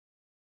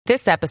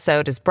This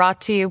episode is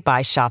brought to you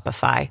by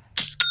Shopify.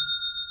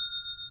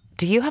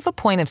 Do you have a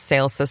point of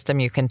sale system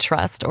you can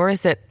trust, or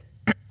is it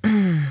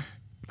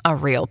a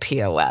real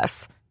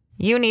POS?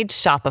 You need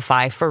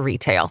Shopify for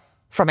retail.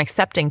 From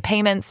accepting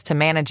payments to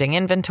managing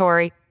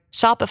inventory,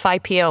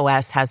 Shopify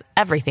POS has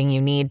everything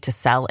you need to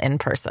sell in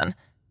person.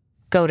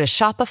 Go to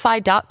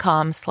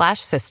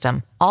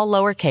shopify.com/system, all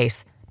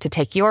lowercase, to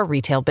take your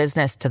retail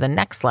business to the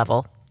next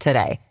level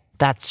today.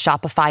 That's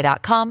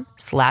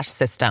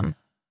shopify.com/system.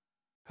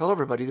 Hello,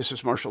 everybody. This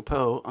is Marshall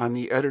Poe. I'm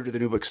the editor of the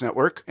New Books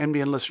Network.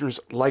 NBN listeners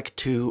like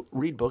to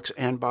read books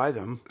and buy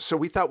them. So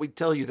we thought we'd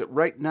tell you that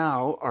right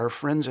now, our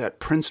friends at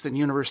Princeton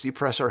University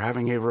Press are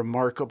having a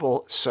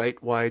remarkable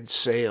site-wide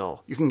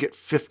sale. You can get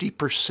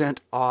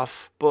 50%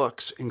 off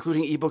books,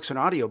 including ebooks and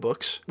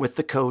audiobooks, with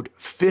the code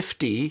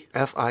 50,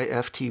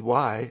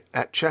 F-I-F-T-Y,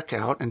 at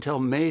checkout until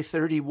May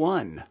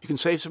 31. You can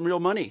save some real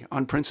money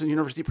on Princeton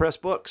University Press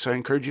books. I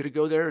encourage you to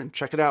go there and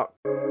check it out.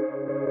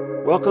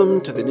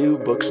 Welcome to the New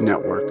Books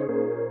Network.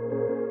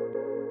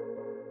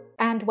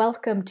 And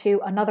welcome to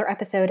another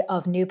episode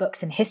of New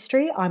Books in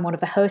History. I'm one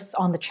of the hosts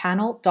on the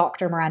channel,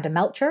 Dr. Miranda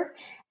Melcher,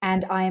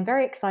 and I am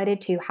very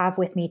excited to have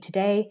with me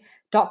today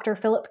Dr.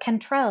 Philip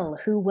Cantrell,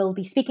 who will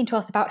be speaking to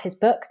us about his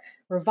book,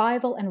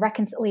 Revival and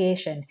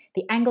Reconciliation,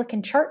 The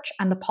Anglican Church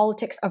and the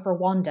Politics of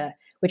Rwanda,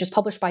 which is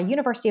published by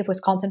University of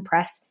Wisconsin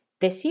Press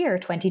this year,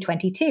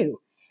 2022.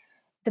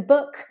 The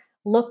book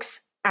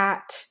looks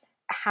at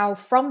how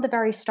from the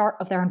very start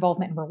of their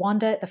involvement in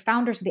Rwanda, the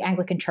founders of the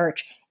Anglican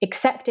Church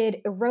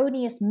accepted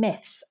erroneous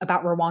myths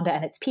about Rwanda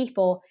and its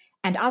people,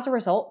 and as a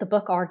result, the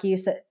book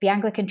argues that the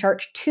Anglican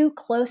Church too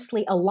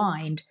closely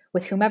aligned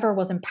with whomever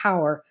was in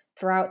power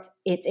throughout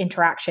its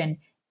interaction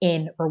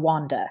in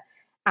Rwanda.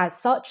 As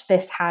such,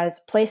 this has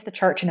placed the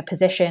church in a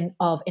position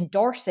of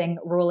endorsing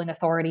ruling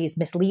authorities'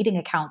 misleading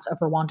accounts of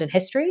Rwandan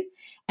history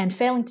and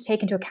failing to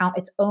take into account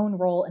its own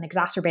role in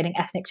exacerbating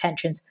ethnic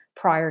tensions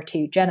prior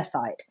to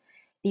genocide.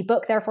 The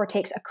book, therefore,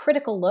 takes a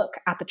critical look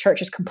at the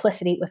church's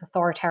complicity with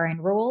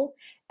authoritarian rule,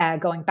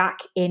 going back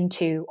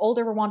into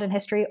older Rwandan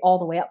history all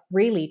the way up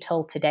really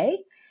till today.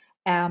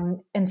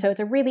 And so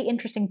it's a really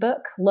interesting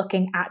book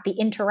looking at the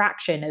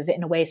interaction of,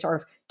 in a way, sort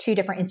of two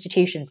different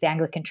institutions, the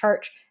Anglican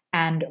Church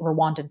and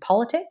Rwandan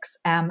politics,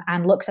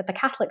 and looks at the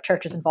Catholic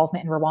Church's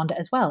involvement in Rwanda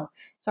as well.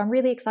 So I'm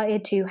really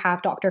excited to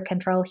have Dr.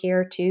 Cantrell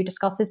here to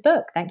discuss his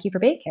book. Thank you for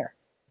being here.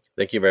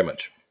 Thank you very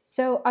much.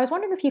 So I was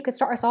wondering if you could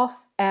start us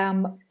off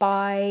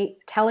by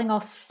telling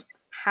us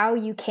how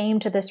you came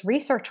to this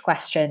research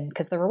question,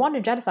 because the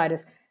Rwandan genocide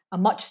is a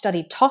much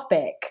studied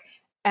topic,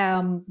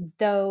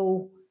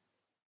 though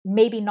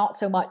maybe not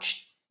so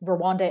much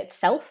Rwanda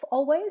itself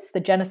always. The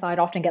genocide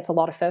often gets a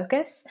lot of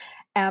focus.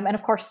 And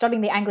of course,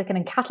 studying the Anglican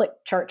and Catholic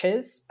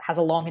churches has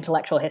a long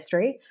intellectual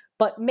history,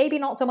 but maybe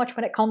not so much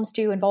when it comes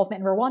to involvement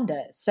in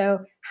Rwanda.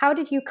 So how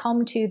did you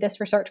come to this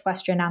research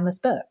question and this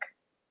book?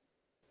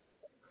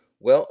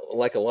 Well,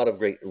 like a lot of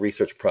great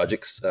research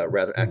projects,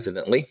 rather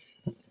accidentally,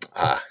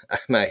 I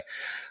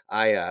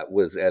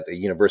was at a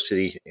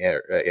university,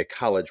 a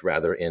college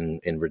rather,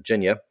 in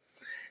Virginia,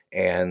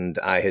 and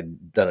I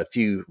had done a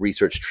few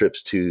research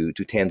trips to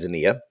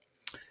Tanzania,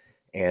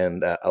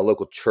 and a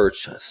local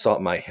church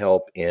sought my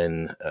help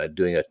in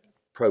doing a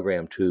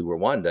program to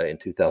Rwanda in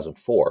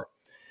 2004.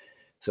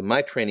 So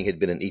my training had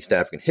been in East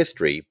African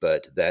history,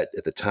 but that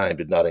at the time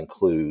did not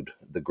include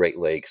the Great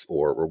Lakes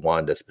or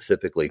Rwanda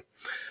specifically.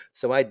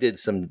 So I did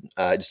some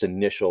just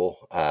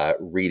initial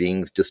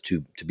readings just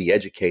to be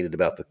educated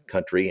about the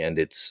country and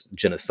its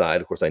genocide.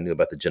 Of course, I knew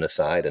about the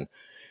genocide and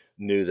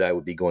knew that I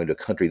would be going to a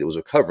country that was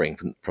recovering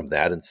from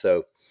that. And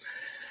so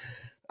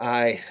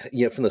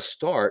from the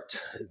start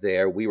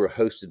there, we were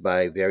hosted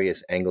by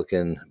various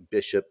Anglican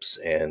bishops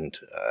and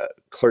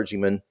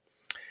clergymen.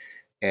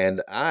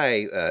 And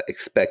I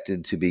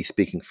expected to be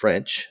speaking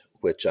French,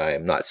 which I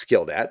am not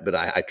skilled at, but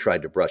I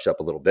tried to brush up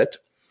a little bit.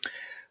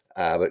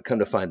 But come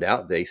to find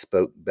out, they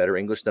spoke better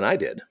English than I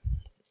did.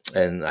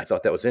 And I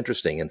thought that was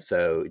interesting. And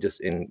so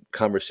just in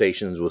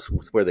conversations with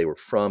where they were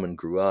from and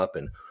grew up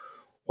and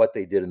what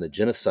they did in the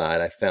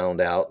genocide, I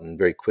found out and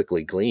very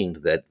quickly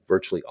gleaned that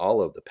virtually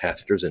all of the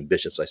pastors and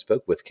bishops I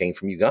spoke with came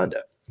from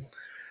Uganda.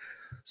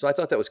 So I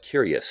thought that was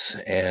curious,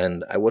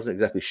 and I wasn't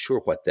exactly sure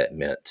what that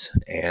meant.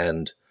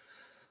 And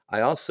I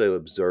also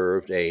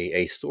observed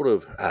a sort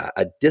of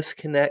a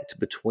disconnect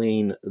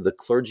between the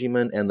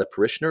clergymen and the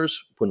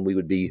parishioners when we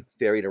would be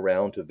ferried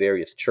around to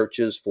various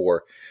churches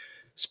for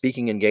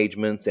speaking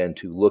engagements and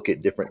to look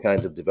at different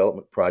kinds of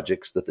development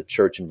projects that the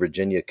church in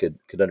Virginia could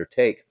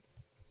undertake.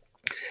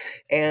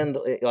 And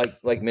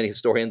like many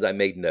historians, I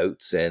made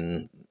notes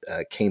and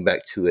came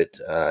back to it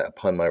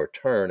upon my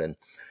return and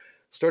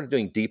started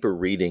doing deeper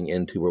reading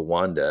into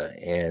Rwanda,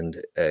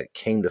 and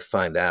came to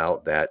find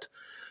out that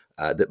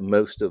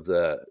most of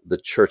the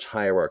church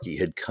hierarchy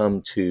had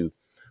come to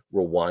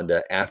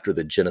Rwanda after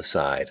the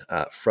genocide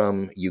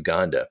from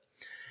Uganda,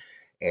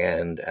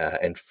 and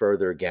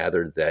further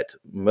gathered that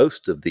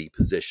most of the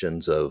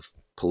positions of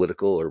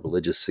political or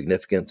religious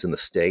significance in the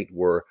state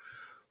were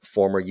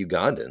former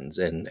Ugandans,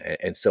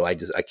 and so I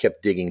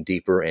kept digging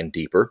deeper and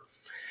deeper,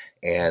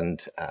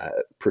 and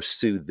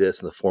pursued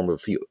this in the form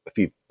of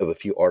a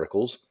few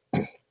articles.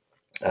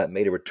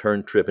 Made a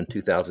return trip in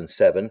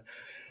 2007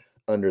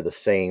 under the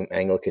same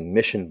Anglican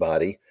mission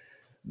body,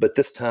 but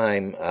this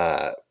time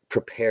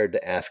prepared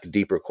to ask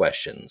deeper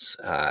questions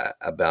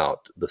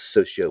about the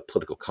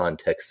socio-political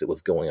context that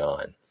was going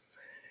on.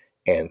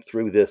 And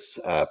through this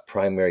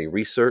primary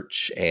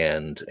research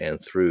and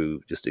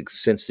through just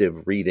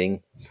extensive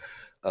reading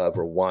of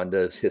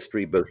Rwanda's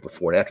history, both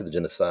before and after the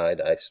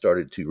genocide, I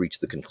started to reach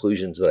the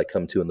conclusions that I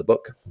come to in the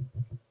book.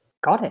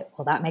 Got it.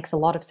 Well, that makes a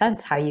lot of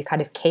sense how you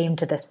kind of came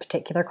to this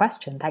particular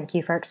question. Thank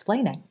you for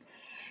explaining.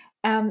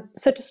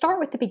 So to start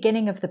with the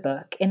beginning of the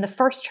book, in the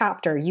first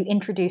chapter, you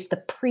introduce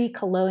the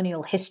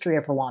pre-colonial history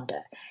of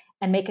Rwanda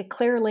and make a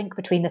clear link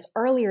between this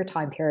earlier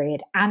time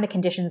period and the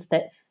conditions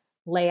that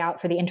lay out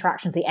for the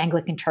interactions of the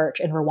Anglican Church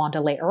in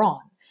Rwanda later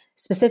on.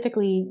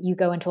 Specifically, you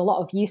go into a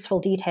lot of useful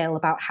detail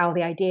about how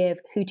the idea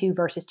of Hutu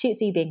versus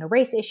Tutsi being a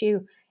race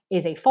issue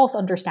is a false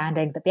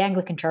understanding that the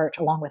Anglican Church,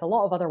 along with a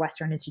lot of other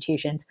Western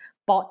institutions,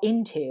 bought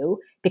into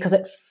because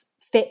it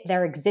fit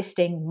their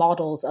existing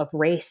models of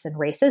race and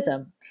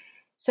racism.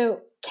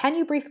 So can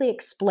you briefly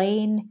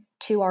explain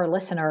to our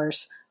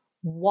listeners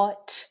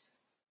what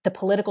the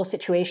political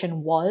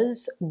situation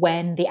was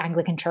when the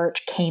Anglican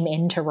Church came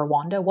into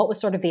Rwanda? What was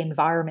sort of the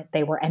environment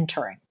they were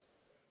entering?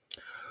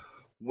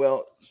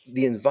 Well,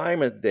 the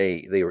environment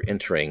they were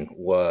entering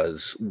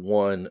was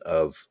one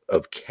of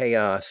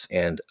chaos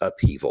and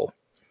upheaval.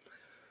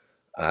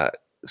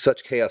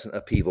 Such chaos and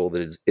upheaval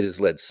that it has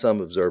led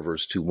some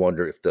observers to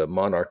wonder if the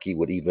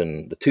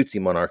Tutsi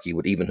monarchy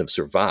would even have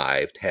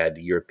survived had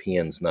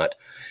Europeans not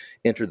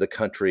entered the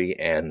country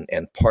and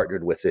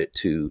partnered with it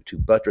to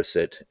buttress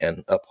it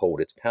and uphold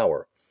its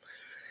power.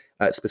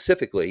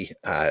 Specifically,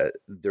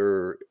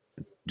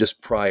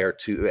 just prior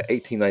to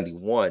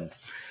 1891,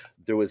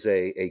 there was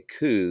a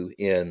coup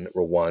in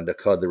Rwanda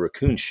called the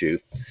Rukunshu,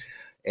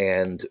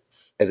 and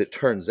as it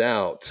turns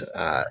out,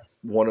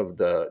 one of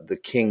the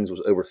kings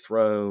was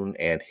overthrown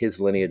and his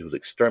lineage was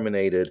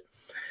exterminated.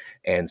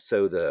 And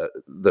so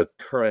the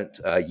current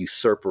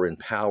usurper in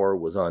power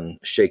was on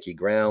shaky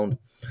ground.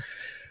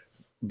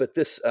 But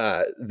this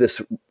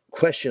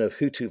question of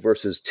Hutu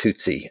versus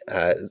Tutsi,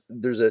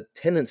 there's a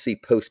tendency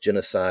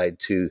post-genocide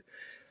to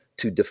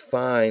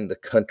define the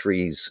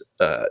country's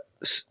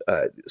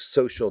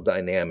social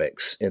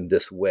dynamics in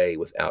this way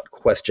without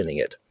questioning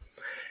it.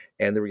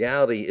 And the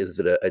reality is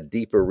that a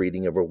deeper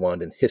reading of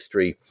Rwandan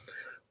history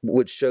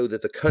would show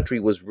that the country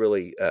was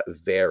really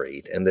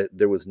varied and that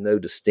there was no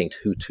distinct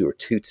Hutu or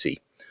Tutsi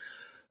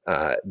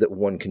that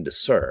one can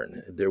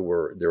discern. There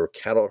were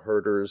cattle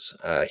herders,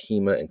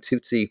 Hema and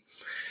Tutsi,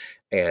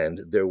 and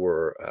there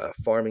were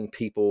farming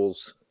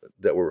peoples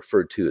that were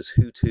referred to as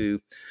Hutu.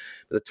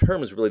 But the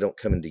terms really don't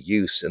come into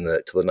use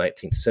until the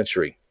 19th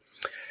century.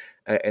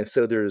 And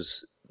so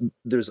there's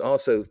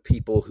also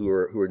people who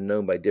are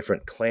known by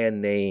different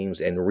clan names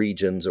and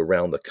regions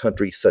around the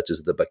country, such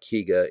as the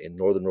Bakiga in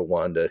northern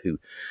Rwanda, who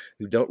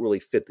don't really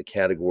fit the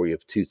category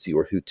of Tutsi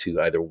or Hutu,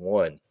 either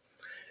one.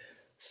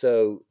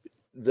 So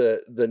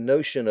the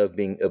notion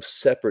of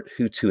separate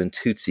Hutu and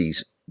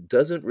Tutsis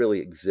doesn't really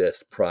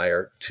exist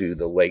prior to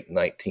the late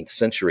 19th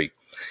century.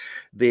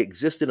 They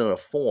existed in a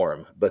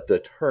form, but the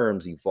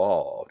terms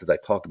evolved, as I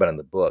talk about in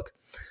the book,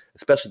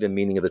 especially the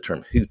meaning of the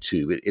term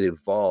Hutu. It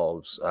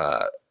evolves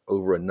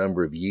over a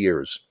number of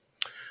years.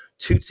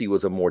 Tutsi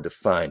was a more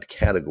defined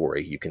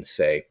category, you can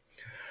say.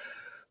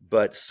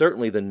 But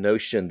certainly the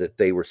notion that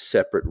they were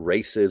separate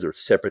races or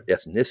separate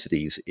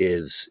ethnicities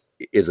is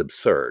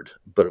absurd.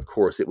 But of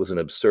course, it was an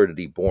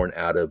absurdity born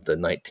out of the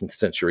 19th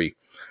century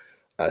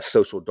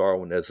social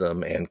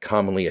Darwinism and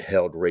commonly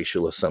held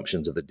racial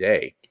assumptions of the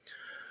day,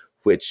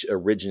 which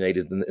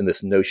originated in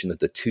this notion that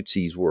the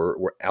Tutsis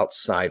were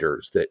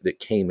outsiders that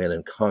came in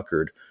and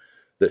conquered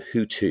the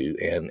Hutu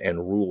and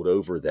ruled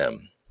over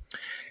them.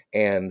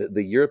 And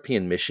the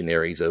European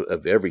missionaries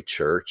of every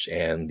church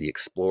and the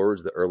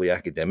explorers, the early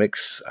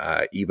academics,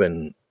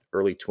 even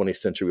early 20th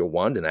century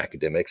Rwandan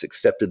academics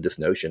accepted this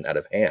notion out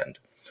of hand.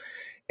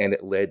 And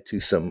it led to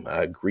some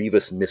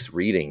grievous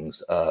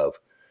misreadings of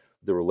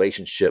the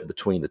relationship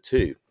between the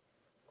two.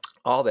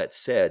 All that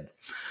said,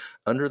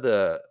 under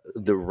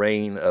the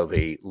reign of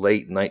a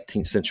late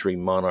 19th century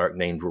monarch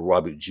named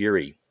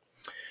Rwabugiri,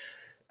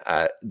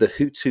 the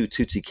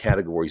Hutu-Tutsi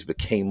categories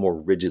became more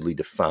rigidly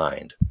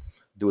defined.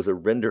 There was a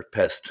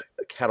rinderpest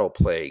cattle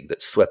plague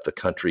that swept the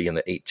country in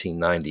the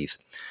 1890s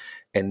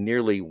and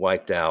nearly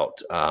wiped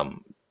out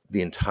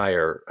the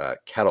entire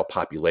cattle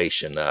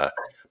population,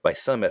 by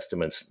some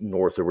estimates,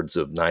 northwards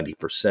of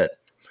 90%.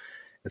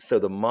 And so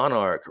the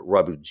monarch,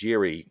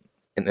 Rwabugiri,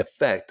 in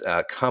effect,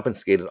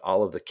 confiscated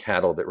all of the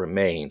cattle that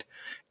remained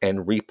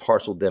and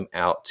reparceled them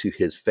out to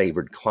his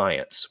favored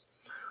clients,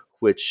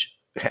 which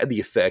had the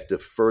effect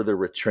of further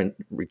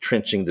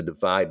retrenching the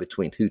divide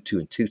between Hutu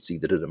and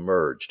Tutsi that had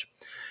emerged.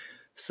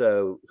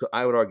 So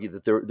I would argue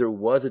that there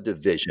was a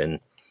division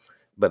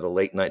by the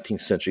late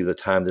 19th century, the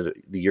time that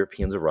the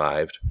Europeans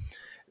arrived,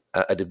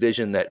 a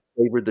division that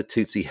favored the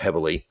Tutsi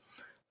heavily,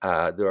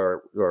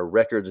 There are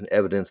records and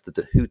evidence that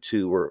the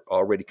Hutu were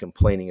already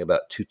complaining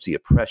about Tutsi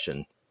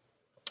oppression.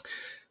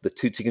 The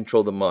Tutsi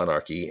controlled the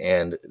monarchy,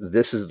 and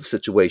this is the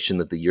situation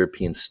that the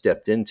Europeans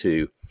stepped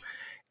into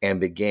and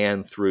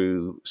began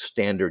through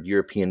standard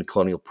European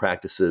colonial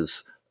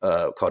practices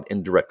called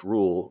indirect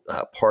rule,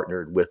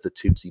 partnered with the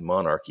Tutsi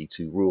monarchy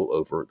to rule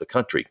over the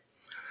country.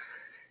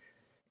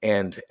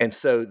 And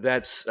so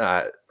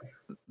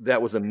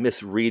that was a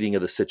misreading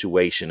of the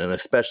situation, and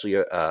especially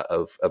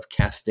of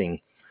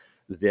casting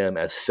them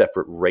as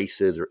separate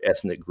races or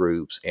ethnic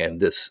groups, and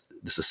this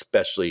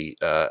especially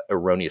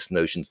erroneous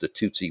notions the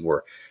Tutsi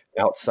were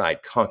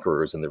outside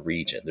conquerors in the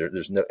region.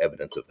 There's no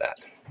evidence of that.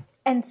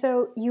 And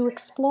so you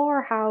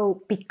explore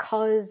how,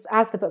 because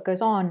as the book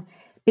goes on,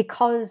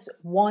 because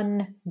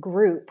one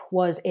group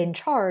was in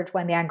charge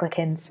when the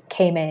Anglicans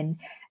came in,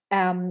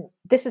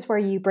 this is where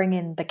you bring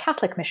in the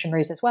Catholic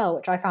missionaries as well,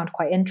 which I found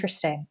quite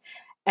interesting,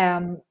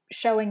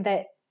 showing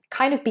that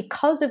kind of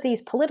because of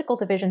these political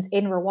divisions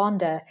in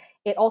Rwanda,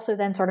 it also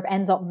then sort of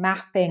ends up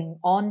mapping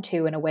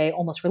onto, in a way,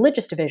 almost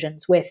religious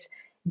divisions, with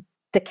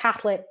the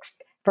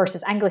Catholics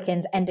versus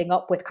Anglicans ending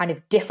up with kind of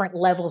different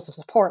levels of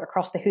support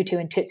across the Hutu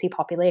and Tutsi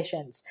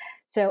populations.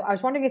 So I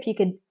was wondering if you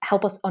could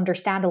help us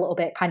understand a little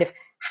bit kind of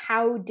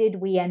how did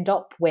we end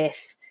up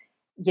with,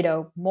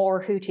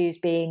 more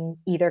Hutus being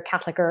either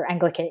Catholic or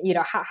Anglican?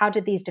 How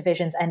did these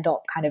divisions end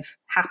up kind of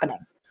happening?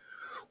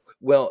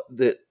 Well,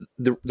 the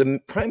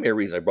primary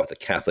reason I brought the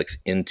Catholics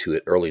into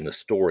it early in the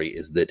story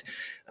is that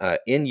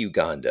in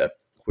Uganda,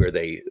 where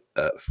they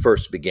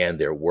first began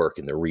their work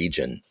in the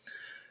region,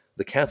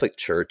 the Catholic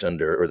Church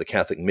or the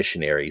Catholic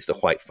missionaries, the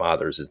White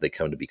Fathers as they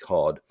come to be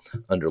called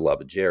under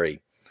Labajeri,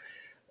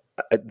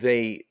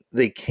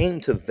 they came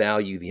to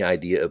value the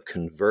idea of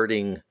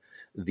converting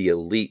the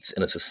elites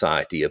in a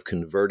society, of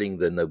converting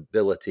the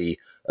nobility,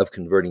 of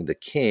converting the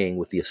king,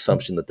 with the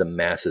assumption that the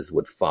masses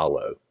would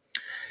follow.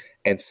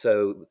 And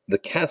so the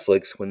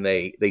Catholics, when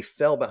they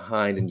fell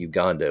behind in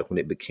Uganda, when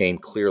it became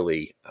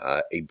clearly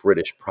a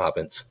British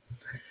province,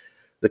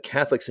 the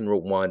Catholics in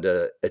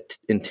Rwanda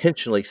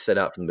intentionally set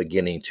out from the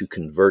beginning to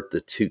convert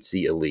the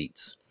Tutsi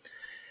elites,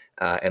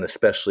 and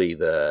especially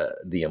the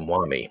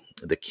Mwami,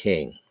 the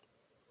king.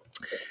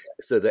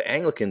 So the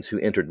Anglicans who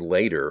entered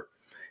later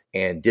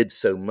and did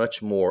so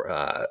much more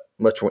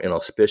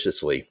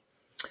inauspiciously,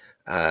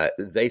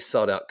 they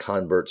sought out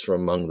converts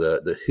from among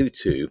the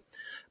Hutu,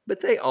 but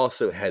they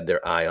also had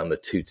their eye on the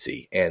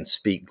Tutsi and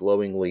speak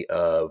glowingly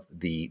of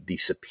the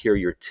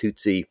superior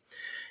Tutsi,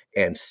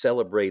 and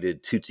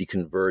celebrated Tutsi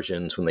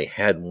conversions when they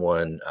had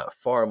one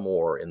far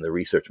more in the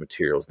research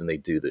materials than they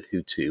do the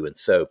Hutu. And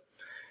so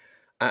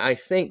I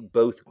think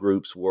both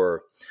groups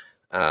were,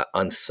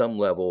 on some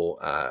level,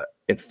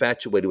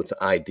 infatuated with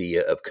the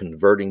idea of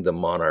converting the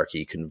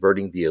monarchy,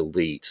 converting the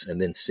elites,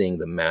 and then seeing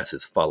the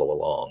masses follow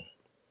along.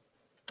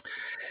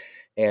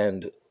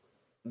 And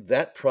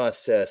that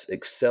process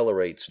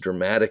accelerates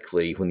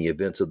dramatically when the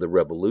events of the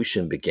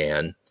revolution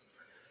began,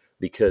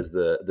 because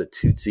the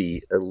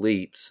Tutsi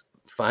elites,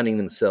 finding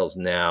themselves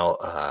now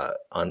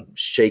on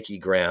shaky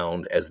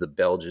ground as the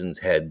Belgians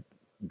had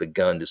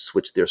begun to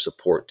switch their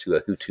support to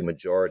a Hutu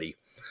majority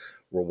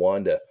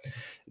Rwanda,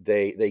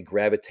 they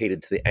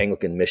gravitated to the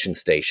Anglican mission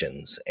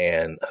stations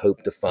and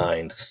hoped to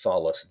find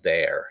solace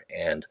there.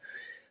 And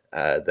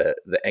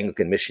the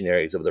Anglican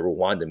missionaries of the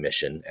Rwanda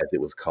mission, as it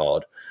was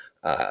called,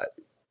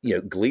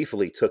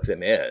 gleefully took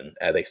them in.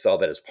 They saw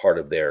that as part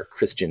of their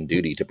Christian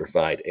duty to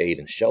provide aid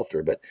and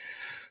shelter, but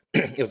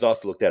it was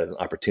also looked at as an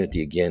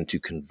opportunity again to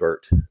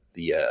convert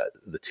the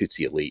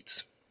Tutsi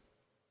elites.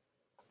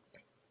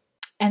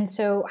 And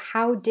so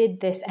how did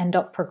this end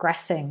up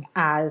progressing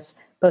as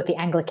both the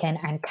Anglican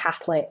and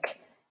Catholic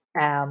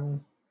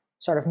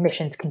sort of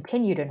missions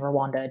continued in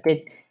Rwanda?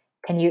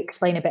 Can you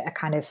explain a bit of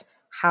kind of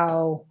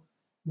how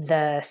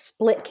the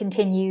split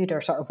continued, or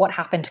sort of what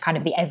happened to kind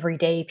of the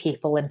everyday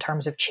people in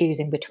terms of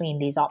choosing between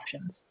these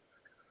options?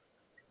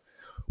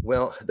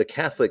 Well, the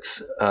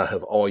Catholics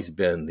have always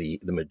been the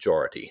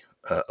majority,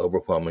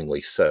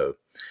 overwhelmingly so.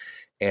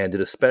 And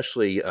it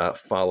especially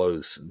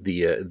follows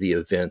the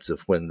events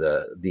of when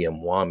the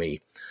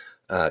Mwami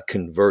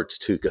converts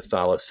to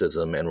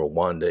Catholicism, and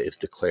Rwanda is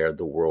declared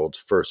the world's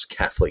first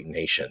Catholic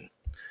nation.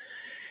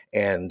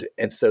 And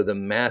so the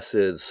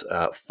masses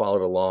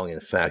followed along,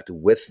 in fact,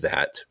 with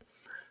that.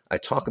 I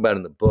talk about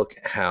in the book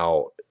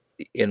how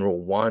in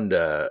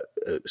Rwanda,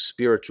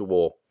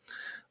 spiritual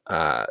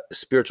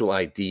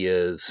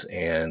ideas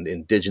and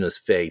indigenous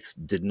faiths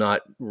did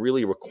not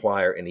really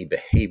require any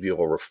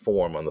behavioral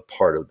reform on the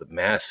part of the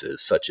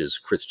masses, such as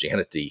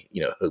Christianity,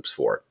 hopes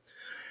for.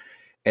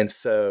 And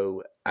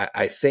so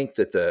I think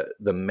that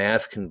the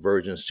mass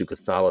convergence to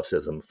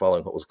Catholicism,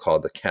 following what was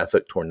called the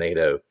Catholic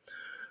Tornado,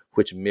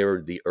 which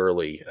mirrored the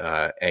early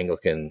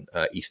Anglican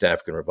East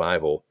African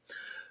revival,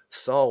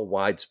 saw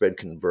widespread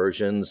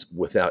conversions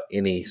without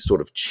any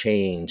sort of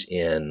change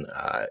in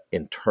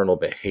internal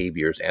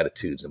behaviors,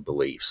 attitudes, and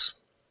beliefs.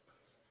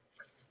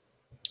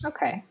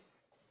 Okay.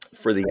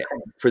 For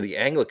the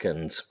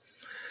Anglicans,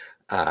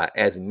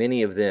 as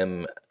many of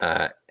them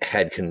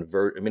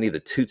many of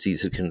the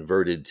Tutsis had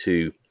converted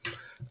to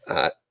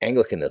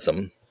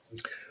Anglicanism.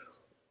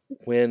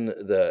 When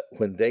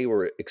they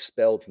were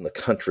expelled from the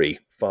country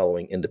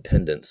following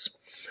independence,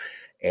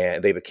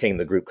 and they became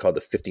the group called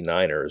the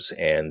 59ers,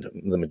 and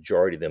the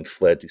majority of them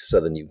fled to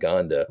southern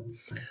Uganda,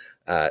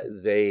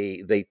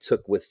 they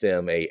took with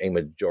them a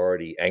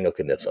majority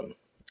Anglicanism.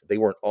 They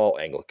weren't all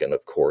Anglican,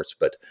 of course,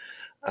 but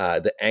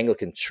the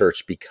Anglican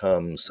Church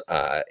becomes,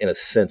 in a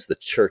sense, the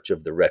church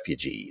of the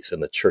refugees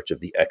and the church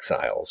of the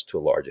exiles to a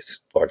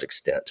large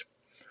extent.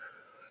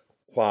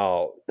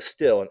 While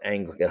still an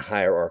Anglican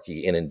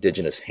hierarchy in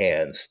indigenous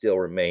hands still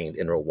remained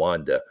in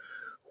Rwanda,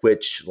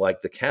 which,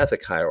 like the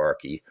Catholic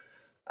hierarchy,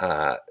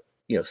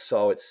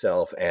 saw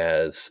itself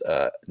as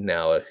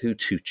now a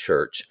Hutu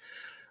church,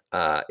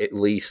 at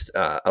least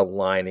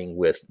aligning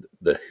with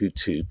the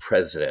Hutu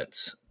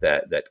presidents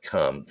that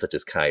come, such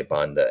as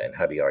Kayibanda and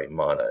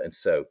Habyarimana. And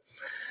so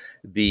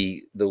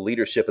the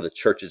leadership of the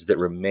churches that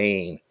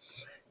remain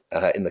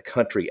in the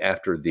country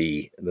after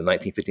the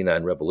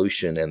 1959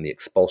 revolution and the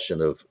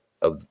expulsion of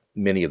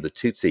many of the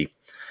Tutsi,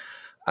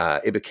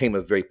 it became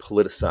a very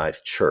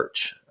politicized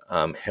church,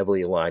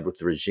 heavily aligned with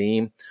the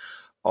regime,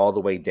 all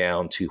the way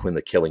down to when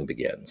the killing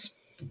begins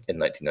in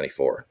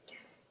 1994.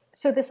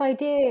 So this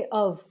idea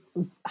of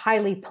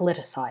highly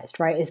politicized,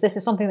 right, is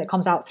something that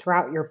comes out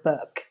throughout your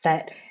book,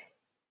 that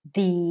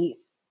the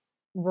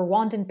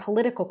Rwandan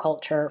political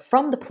culture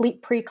from the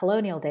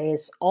pre-colonial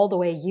days all the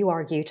way, you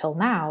argue, till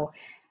now,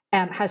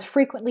 has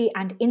frequently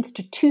and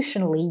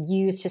institutionally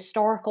used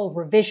historical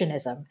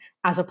revisionism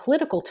as a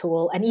political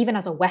tool and even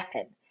as a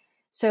weapon.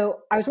 So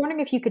I was wondering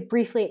if you could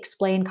briefly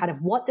explain kind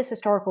of what this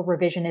historical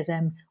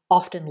revisionism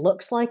often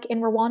looks like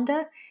in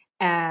Rwanda,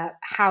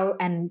 how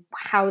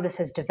this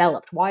has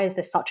developed. Why is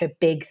this such a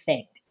big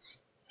thing?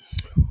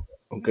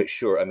 Okay,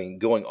 sure. I mean,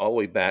 going all the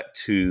way back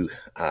to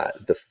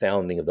the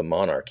founding of the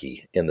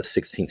monarchy in the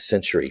 16th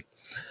century,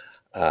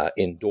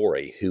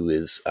 Ndori, who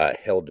is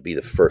held to be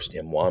the first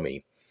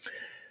Mwami,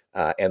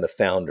 and the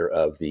founder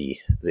of the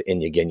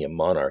Inyagenya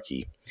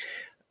monarchy,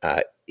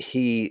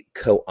 he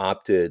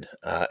co-opted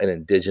an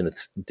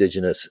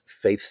indigenous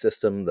faith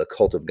system, the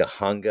cult of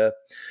Gahanga,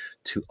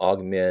 to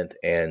augment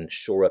and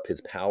shore up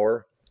his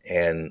power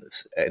and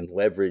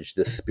leverage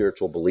this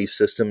spiritual belief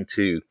system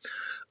to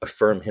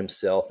affirm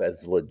himself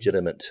as the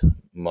legitimate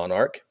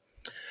monarch.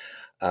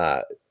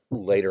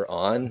 Later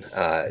on,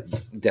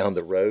 down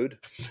the road,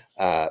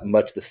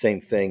 much the same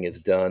thing is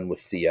done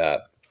with the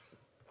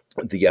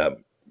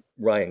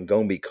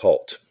Ryan-Gombe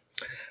cult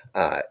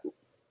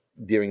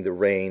during the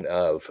reign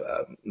of,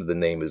 the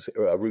name is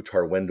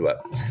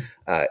Rutarwendwa.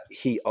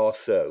 He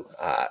also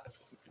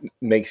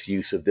makes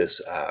use of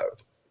this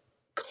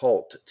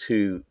cult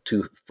to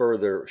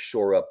further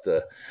shore up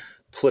the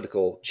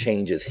political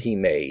changes he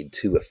made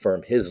to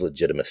affirm his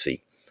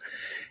legitimacy.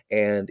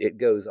 And it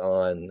goes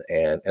on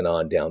and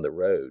on down the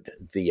road.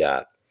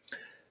 The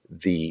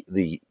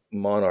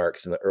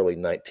monarchs in the early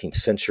 19th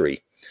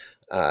century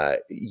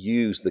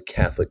used the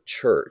Catholic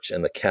Church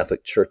and the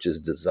Catholic Church's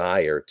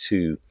desire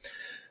to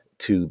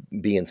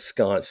be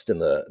ensconced in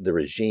the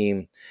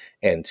regime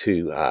and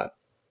to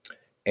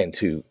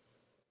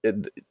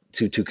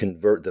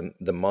convert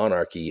the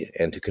monarchy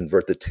and to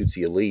convert the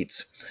Tutsi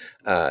elites.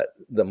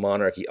 The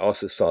monarchy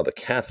also saw the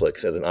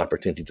Catholics as an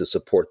opportunity to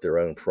support their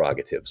own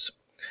prerogatives.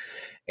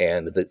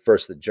 And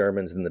first the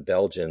Germans and the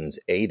Belgians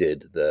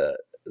aided the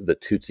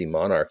Tutsi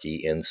monarchy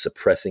in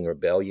suppressing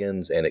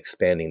rebellions and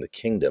expanding the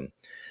kingdom.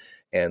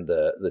 And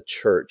the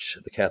church,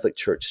 the Catholic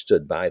Church,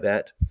 stood by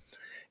that.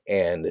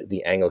 And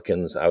the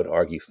Anglicans, I would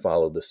argue,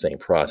 followed the same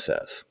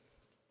process.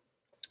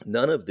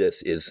 None of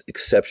this is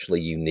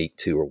exceptionally unique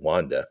to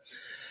Rwanda.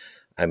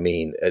 I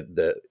mean,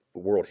 the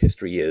world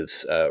history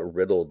is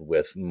riddled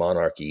with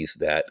monarchies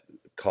that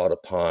called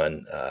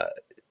upon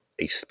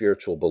a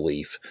spiritual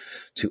belief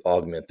to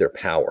augment their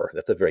power.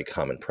 That's a very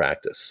common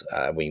practice.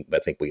 I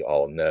think we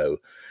all know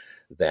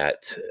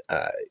that,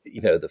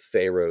 the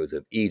pharaohs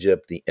of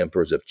Egypt, the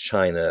emperors of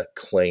China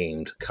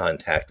claimed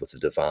contact with the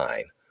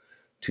divine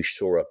to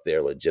shore up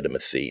their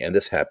legitimacy. And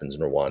this happens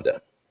in Rwanda.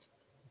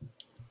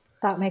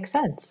 That makes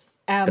sense.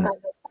 I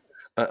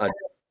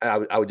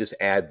would just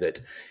add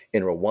that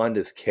in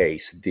Rwanda's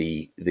case,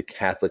 the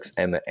Catholics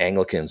and the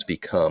Anglicans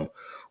become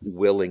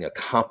willing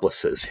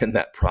accomplices in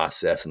that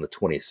process in the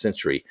 20th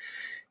century,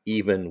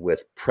 even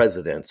with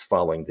presidents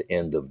following the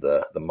end of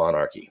the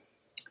monarchy.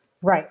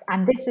 Right.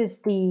 And this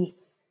is the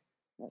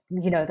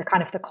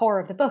kind of the core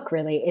of the book,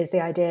 really, is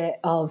the idea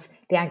of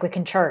the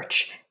Anglican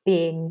Church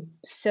being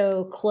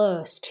so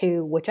close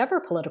to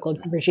whichever political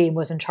regime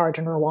was in charge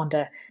in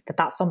Rwanda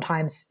that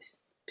sometimes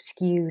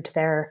skewed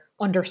their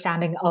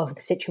understanding of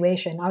the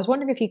situation. I was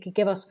wondering if you could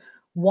give us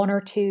one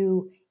or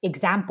two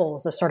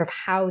examples of sort of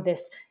how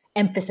this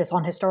emphasis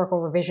on historical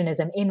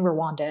revisionism in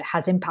Rwanda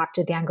has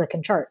impacted the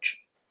Anglican Church.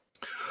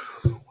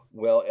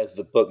 Well, as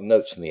the book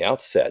notes in the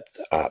outset,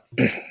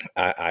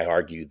 I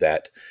argue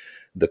that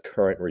the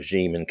current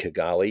regime in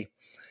Kigali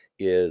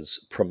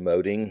is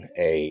promoting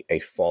a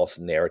false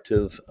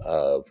narrative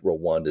of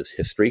Rwanda's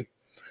history.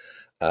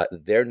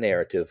 their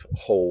narrative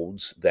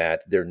holds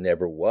that there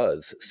never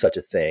was such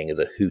a thing as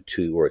a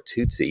Hutu or a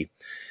Tutsi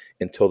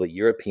until the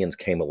Europeans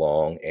came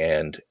along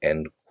and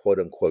quote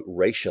unquote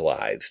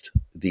racialized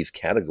these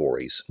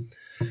categories,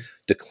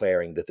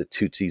 declaring that the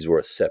Tutsis were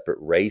a separate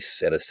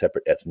race and a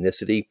separate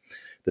ethnicity,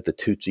 that the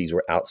Tutsis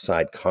were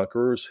outside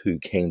conquerors who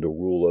came to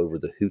rule over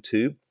the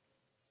Hutu,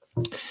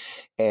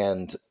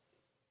 and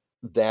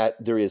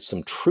that there is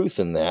some truth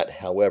in that.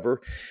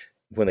 However,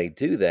 when they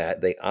do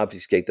that, they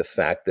obfuscate the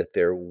fact that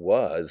there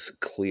was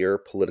clear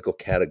political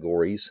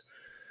categories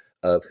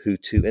of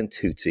Hutu and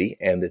Tutsi,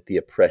 and that the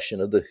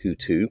oppression of the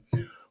Hutu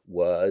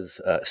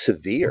was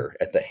severe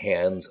at the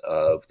hands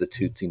of the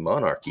Tutsi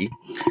monarchy.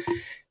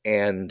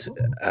 And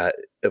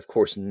of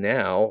course,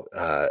 now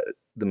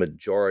the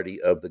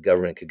majority of the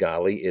government in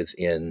Kigali is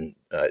in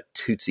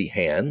Tutsi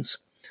hands,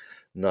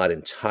 not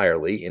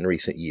entirely in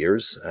recent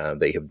years.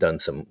 They have done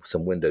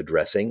some window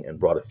dressing and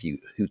brought a few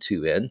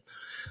Hutu in,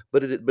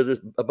 but there's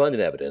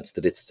abundant evidence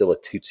that it's still a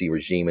Tutsi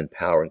regime in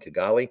power in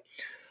Kigali.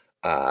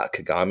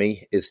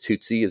 Kagame is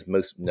Tutsi, as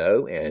most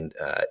know, and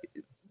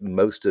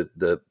most of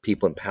the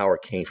people in power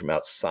came from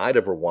outside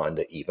of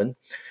Rwanda even.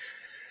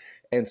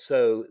 And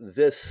so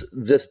this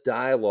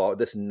dialogue,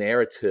 this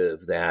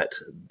narrative that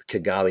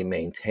Kigali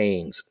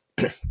maintains,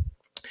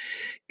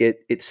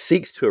 it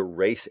seeks to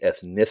erase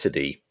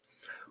ethnicity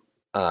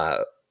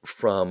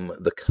from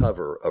the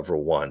cover of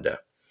Rwanda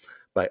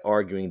by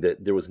arguing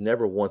that there was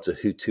never once a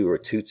Hutu or a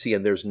Tutsi,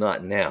 and there's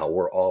not now.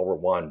 We're all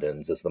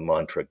Rwandans, as the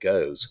mantra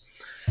goes.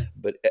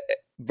 But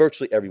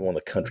virtually everyone in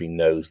the country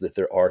knows that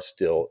there are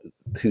still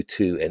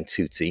Hutu and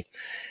Tutsi.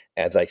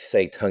 As I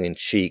say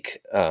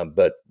tongue-in-cheek,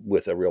 but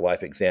with a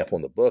real-life example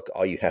in the book,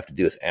 all you have to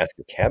do is ask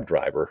a cab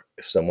driver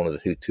if someone is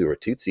a Hutu or a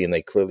Tutsi, and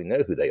they clearly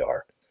know who they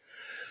are.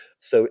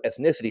 So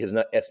ethnicity is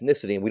not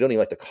ethnicity, and we don't even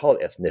like to call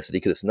it ethnicity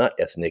because it's not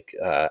ethnic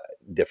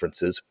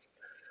differences,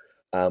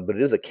 but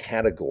it is a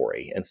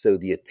category. And so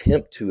the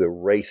attempt to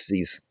erase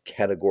these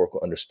categorical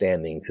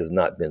understandings has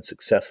not been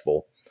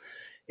successful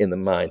in the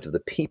minds of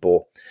the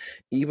people,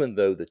 even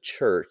though the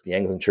church, the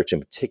Anglican Church in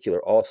particular,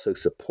 also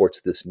supports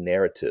this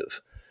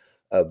narrative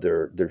of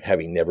there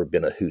having never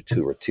been a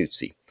Hutu or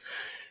Tutsi.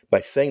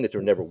 By saying that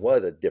there never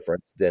was a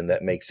difference, then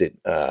that makes it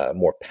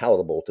more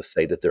palatable to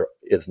say that there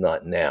is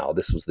not now.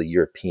 This was the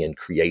European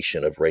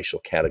creation of racial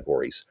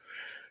categories.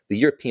 The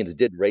Europeans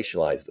did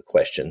racialize the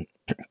question,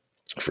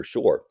 for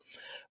sure,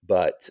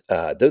 but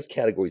those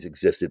categories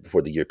existed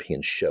before the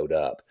Europeans showed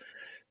up.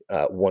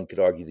 One could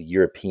argue the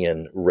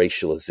European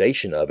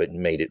racialization of it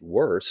made it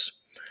worse,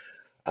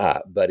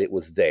 but it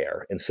was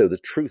there. And so the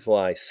truth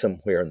lies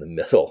somewhere in the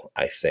middle,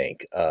 I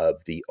think,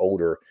 of the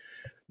older,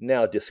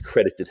 now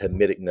discredited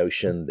Hamitic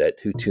notion that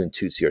Hutu and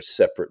Tutsi are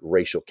separate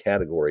racial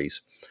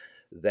categories.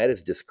 That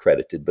is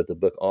discredited, but the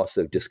book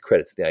also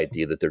discredits the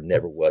idea that there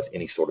never was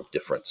any sort of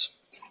difference.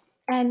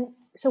 And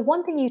so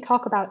one thing you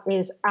talk about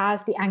is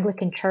as the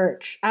Anglican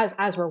Church, as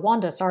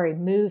Rwanda,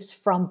 moves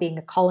from being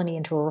a colony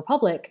into a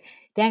republic,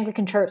 the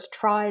Anglican Church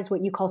tries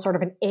what you call sort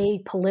of an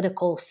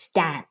apolitical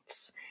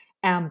stance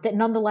that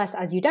nonetheless,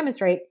 as you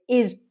demonstrate,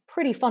 is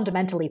pretty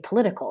fundamentally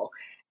political.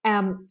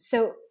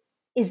 So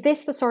is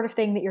this the sort of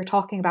thing that you're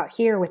talking about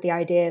here with the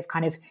idea of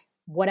kind of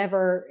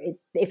whatever,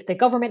 if the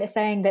government is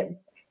saying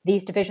that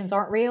these divisions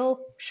aren't real,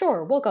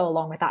 sure, we'll go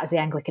along with that as the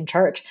Anglican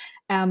Church.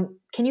 Can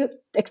you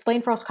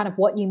explain for us kind of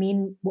what you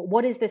mean?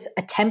 What is this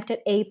attempt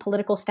at a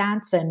political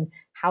stance, and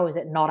how is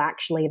it not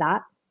actually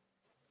that?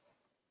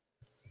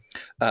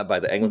 By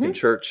the Anglican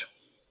Church?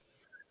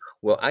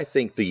 Well, I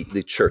think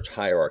the church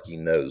hierarchy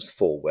knows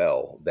full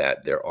well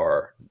that there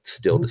are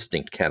still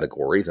distinct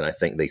categories, and I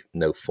think they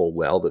know full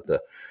well that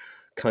the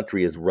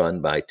country is run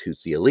by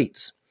Tutsi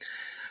elites.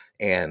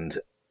 And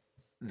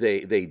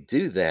they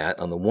do that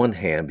on the one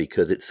hand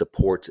because it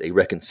supports a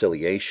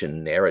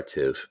reconciliation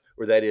narrative,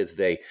 or that is,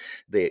 they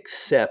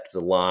accept the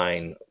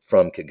line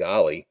from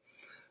Kigali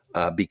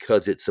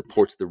because it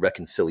supports the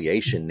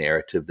reconciliation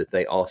narrative that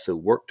they also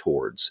work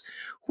towards,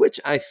 which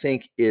I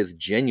think is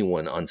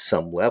genuine on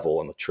some level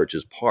on the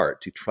church's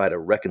part to try to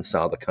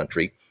reconcile the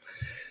country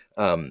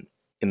in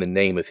the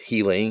name of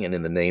healing and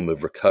in the name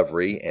of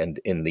recovery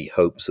and in the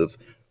hopes of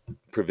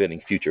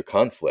preventing future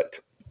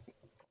conflict.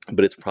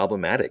 But it's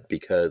problematic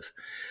because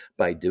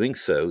by doing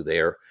so,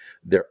 they're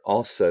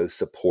also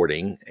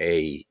supporting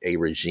a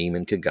regime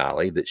in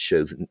Kigali that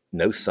shows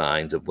no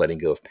signs of letting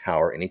go of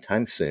power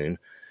anytime soon,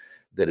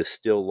 that is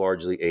still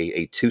largely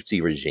a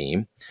Tutsi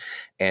regime,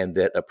 and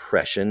that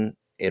oppression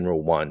in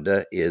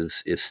Rwanda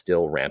is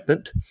still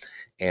rampant,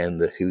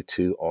 and the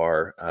Hutu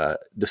are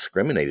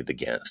discriminated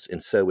against.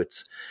 And so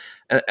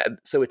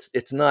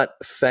it's not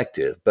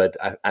effective, but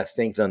I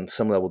think on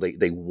some level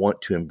they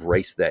want to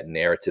embrace that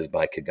narrative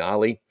by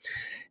Kigali.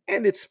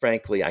 And it's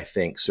frankly, I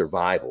think,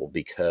 survival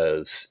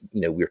because,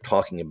 we're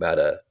talking about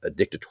a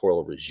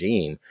dictatorial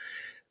regime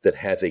that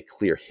has a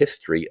clear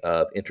history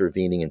of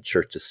intervening in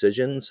church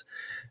decisions,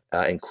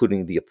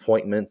 including the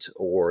appointment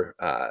or,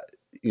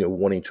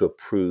 wanting to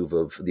approve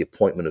of the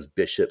appointment of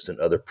bishops and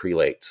other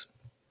prelates.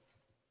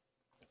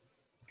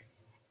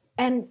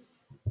 And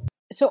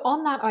so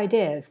on that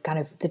idea of kind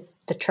of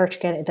the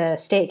the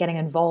state getting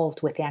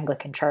involved with the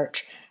Anglican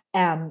Church.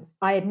 I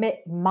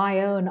admit my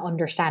own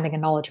understanding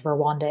and knowledge of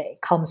Rwanda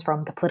comes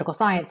from the political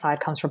science side,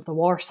 comes from the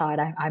war side.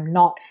 I'm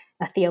not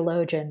a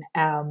theologian,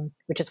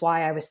 which is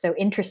why I was so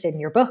interested in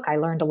your book. I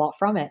learned a lot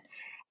from it.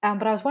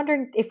 But I was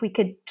wondering if we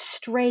could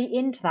stray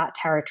into that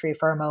territory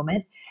for a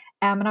moment.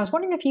 And I was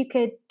wondering if you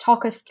could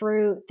talk us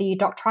through the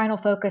doctrinal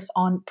focus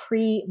on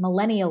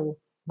millennialism.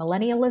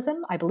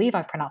 I believe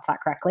I've pronounced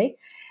that correctly.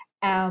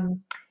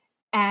 And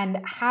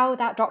how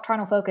that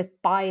doctrinal focus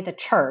by the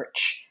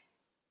church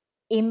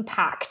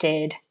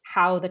impacted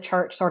how the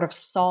church sort of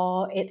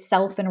saw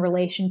itself in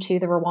relation to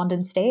the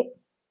Rwandan state?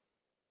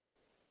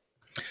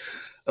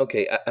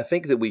 Okay, I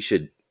think that we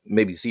should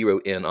maybe zero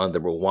in on the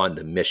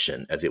Rwanda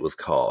mission, as it was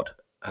called.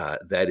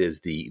 That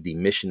is the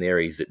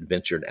missionaries that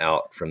ventured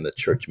out from the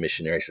Church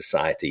Missionary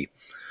Society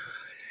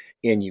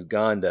in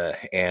Uganda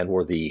and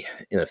were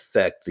in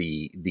effect,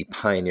 the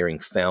pioneering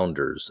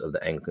founders of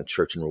the Anglican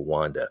Church in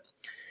Rwanda.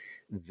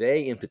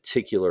 They, in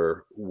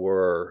particular,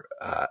 were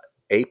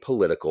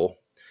apolitical,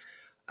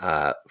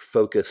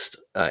 focused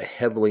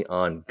heavily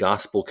on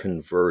gospel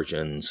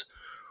conversions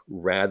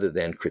rather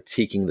than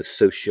critiquing the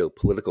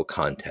socio-political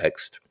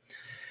context.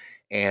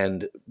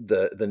 And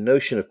the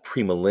notion of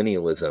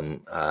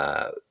premillennialism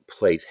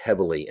plays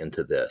heavily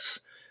into this.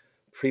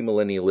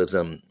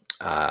 Premillennialism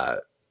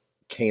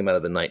came out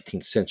of the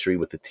 19th century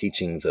with the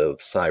teachings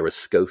of Cyrus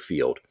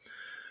Scofield,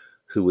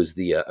 who was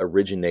the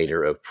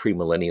originator of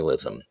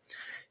premillennialism.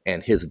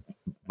 And his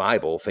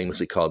Bible,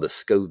 famously called the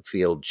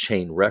Scofield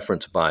Chain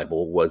Reference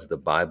Bible, was the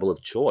Bible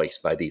of choice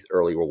by these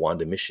early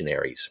Rwanda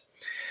missionaries.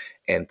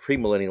 And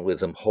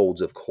premillennialism holds,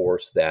 of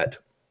course, that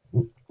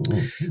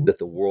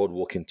the world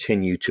will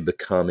continue to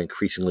become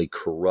increasingly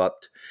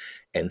corrupt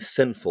and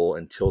sinful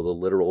until the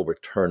literal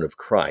return of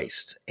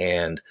Christ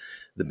and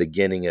the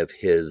beginning of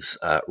his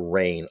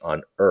reign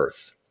on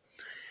earth.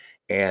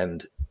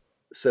 And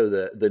so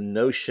the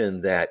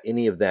notion that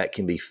any of that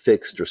can be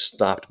fixed or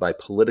stopped by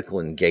political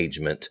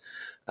engagement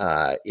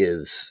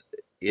is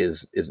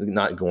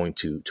not going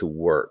to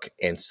work.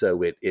 And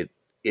so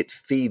it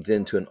feeds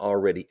into an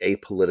already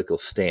apolitical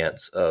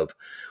stance of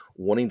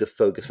wanting to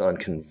focus on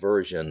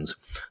conversions,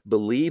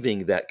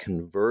 believing that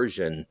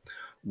conversion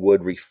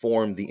would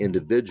reform the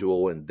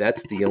individual, and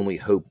that's the only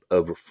hope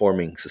of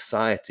reforming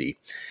society.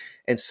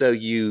 And so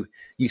you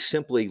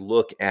simply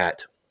look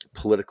at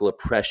political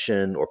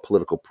oppression or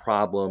political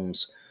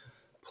problems,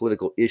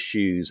 political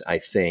issues, I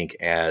think,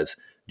 as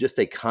just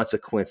a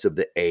consequence of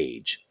the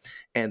age.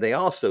 And they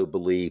also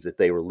believe that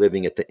they were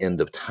living at the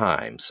end of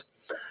times,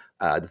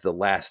 that the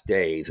last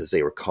days, as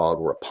they were called,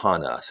 were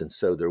upon us. And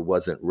so there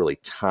wasn't really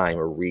time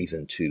or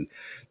reason to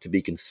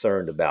be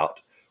concerned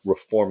about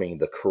reforming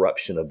the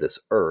corruption of this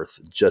earth,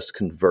 just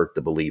convert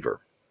the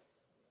believer.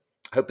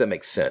 I hope that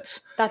makes sense.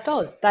 That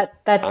does.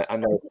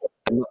 I'm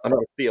not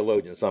a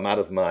theologian, so I'm out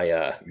of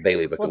my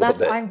bailiwick a little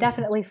bit. I'm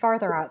definitely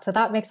farther out, so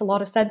that makes a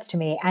lot of sense to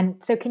me.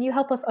 And so can you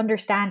help us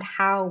understand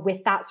how,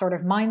 with that sort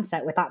of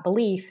mindset, with that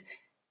belief,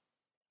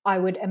 I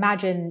would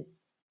imagine,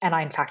 and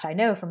in fact I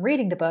know from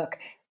reading the book,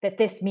 that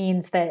this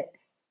means that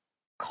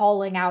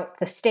calling out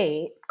the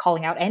state,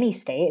 calling out any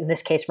state, in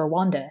this case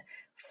Rwanda,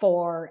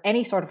 for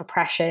any sort of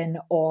oppression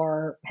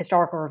or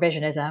historical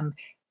revisionism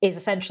is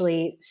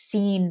essentially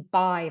seen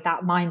by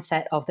that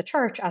mindset of the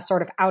church as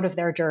sort of out of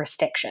their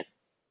jurisdiction.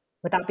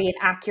 Would that be an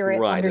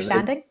accurate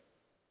understanding?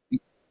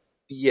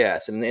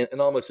 Yes, and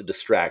almost a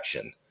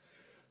distraction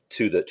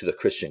to the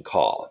Christian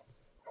call.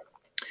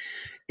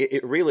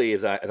 It really,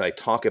 as I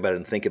talk about it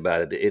and think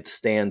about it, it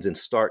stands in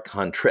stark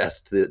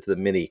contrast to the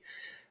many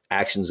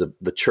actions of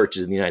the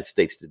churches in the United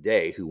States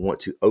today who want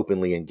to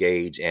openly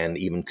engage and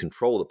even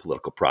control the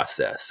political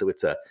process. So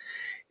it's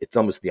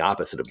almost the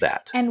opposite of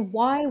that. And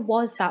why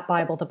was that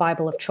Bible the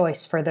Bible of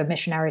choice for the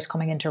missionaries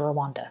coming into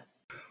Rwanda?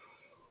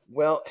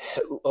 Well,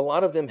 a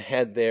lot of them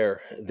had their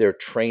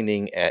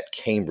training at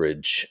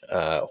Cambridge,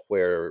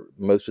 where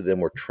most of them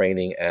were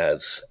training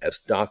as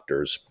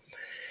doctors.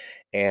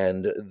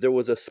 And there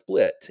was a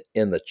split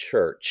in the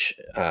church.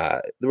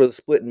 There was a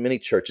split in many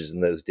churches in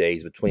those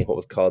days between what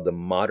was called the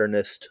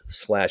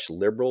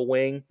modernist/liberal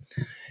wing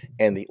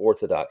and the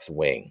Orthodox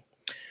wing.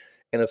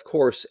 And of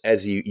course,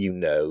 as you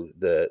know,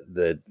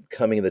 the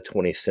coming of the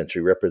 20th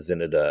century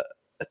represented a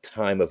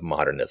time of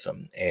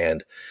modernism,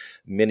 and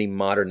many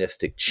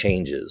modernistic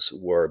changes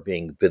were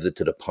being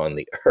visited upon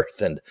the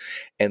earth. And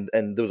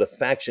there was a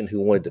faction who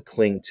wanted to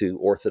cling to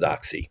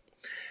orthodoxy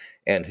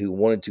and who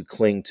wanted to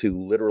cling to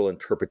literal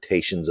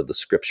interpretations of the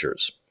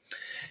scriptures.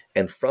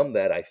 And from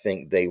that, I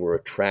think they were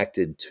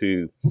attracted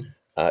to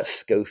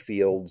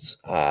Scofield's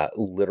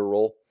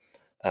literal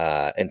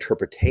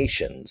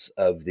interpretations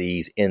of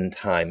these end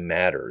time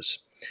matters.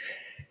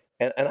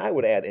 And I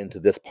would add into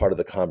this part of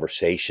the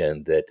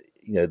conversation that,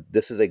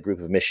 this is a group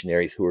of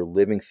missionaries who are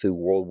living through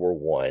World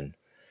War I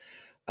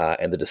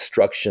and the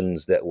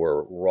destructions that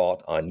were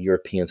wrought on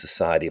European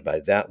society by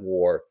that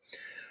war.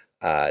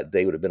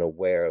 They would have been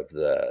aware of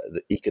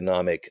the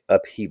economic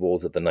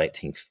upheavals of the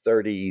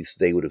 1930s.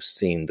 They would have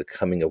seen the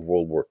coming of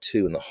World War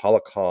II and the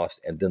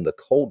Holocaust and then the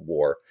Cold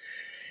War.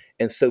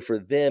 And so for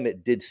them,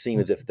 it did seem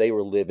as if they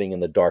were living in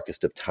the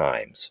darkest of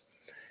times,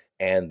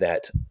 and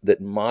that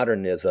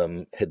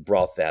modernism had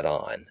brought that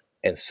on.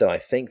 And so I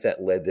think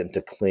that led them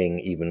to cling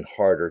even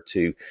harder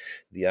to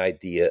the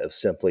idea of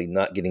simply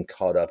not getting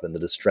caught up in the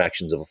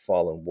distractions of a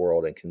fallen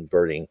world and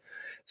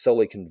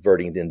solely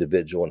converting the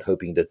individual and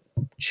hoping to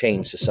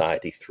change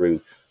society through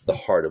the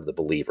heart of the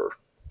believer.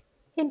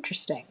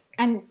 Interesting.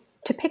 And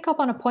to pick up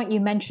on a point you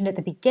mentioned at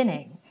the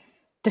beginning,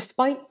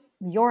 despite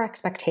your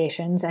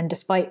expectations and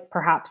despite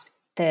perhaps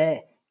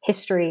the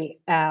history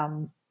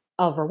of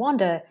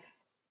Rwanda,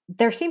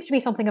 there seems to be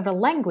something of a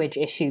language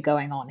issue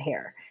going on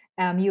here.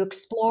 You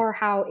explore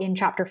how in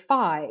chapter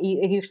 5,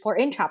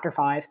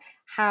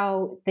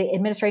 how the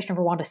administration of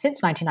Rwanda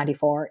since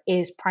 1994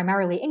 is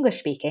primarily English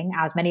speaking,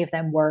 as many of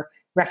them were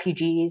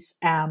refugees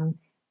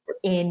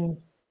in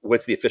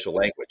what's the official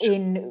language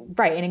in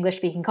English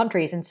speaking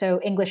countries. And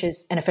so English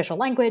is an official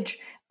language,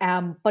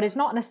 but is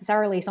not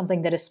necessarily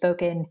something that is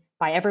spoken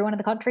by everyone in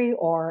the country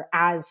or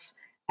as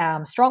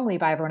strongly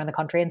by everyone in the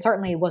country, and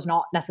certainly was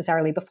not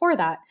necessarily before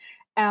that.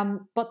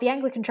 But the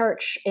Anglican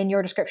Church, in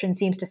your description,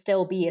 seems to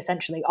still be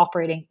essentially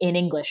operating in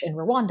English in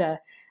Rwanda.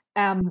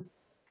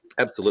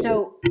 Absolutely.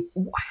 So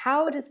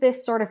how does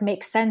this sort of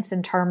make sense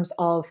in terms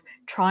of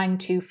trying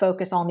to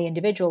focus on the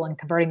individual and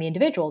converting the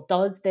individual?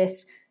 Does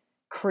this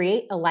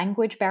create a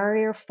language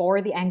barrier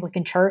for the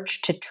Anglican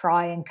Church to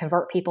try and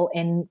convert people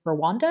in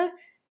Rwanda?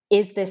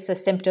 Is this a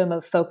symptom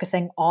of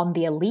focusing on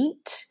the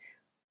elite?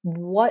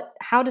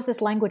 How does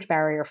this language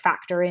barrier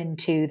factor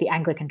into the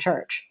Anglican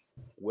Church?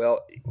 Well,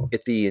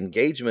 at the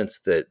engagements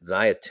that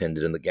I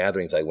attended and the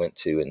gatherings I went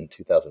to in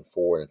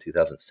 2004 and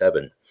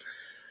 2007,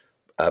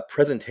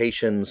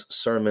 presentations,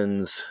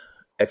 sermons,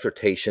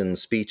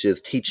 exhortations,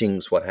 speeches,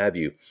 teachings, what have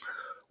you,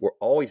 were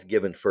always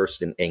given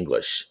first in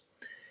English.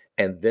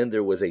 And then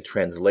there was a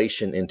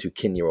translation into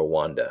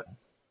Kinyarwanda.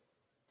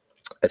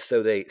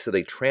 So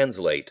they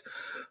translate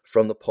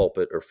from the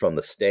pulpit or from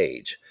the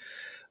stage.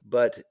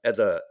 But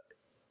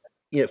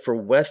for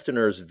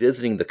Westerners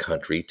visiting the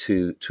country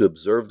to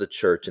observe the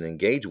church and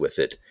engage with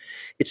it,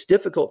 it's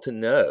difficult to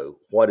know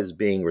what is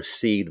being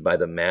received by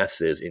the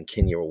masses in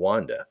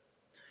Kinyarwanda.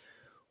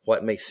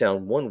 What may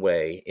sound one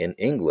way in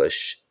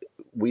English,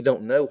 we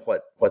don't know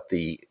what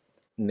the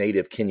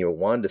native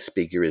Kinyarwanda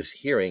speaker is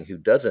hearing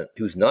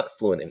who's not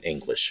fluent in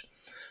English.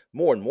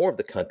 More and more of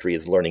the country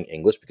is learning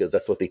English because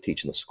that's what they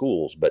teach in the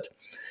schools. But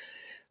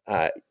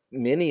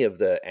many of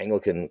the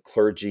Anglican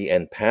clergy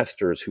and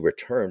pastors who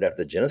returned after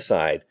the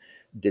genocide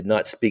did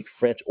not speak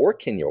French or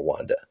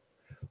Kinyarwanda,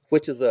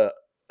 which is a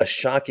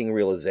shocking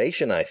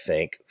realization, I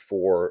think,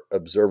 for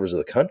observers of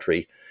the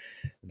country,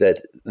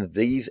 that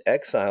these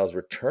exiles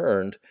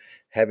returned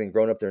having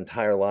grown up their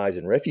entire lives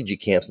in refugee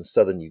camps in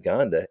southern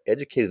Uganda,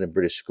 educated in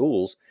British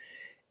schools,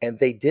 and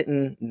they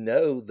didn't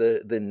know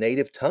the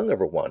native tongue of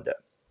Rwanda.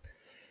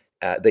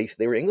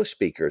 They were English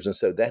speakers, and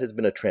so that has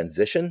been a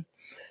transition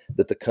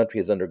that the country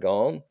has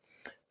undergone.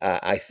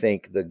 I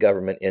think the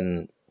government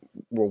in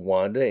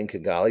Rwanda, in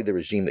Kigali, the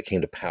regime that came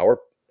to power,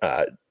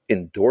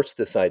 endorsed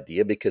this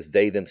idea because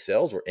they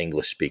themselves were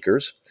English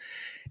speakers,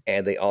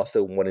 and they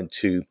also wanted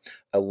to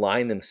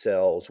align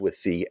themselves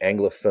with the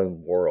Anglophone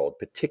world,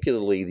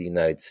 particularly the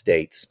United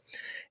States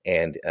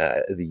and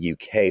the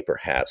UK,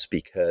 perhaps,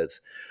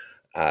 because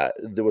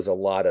there was a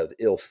lot of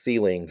ill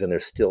feelings, and there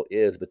still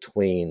is,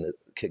 between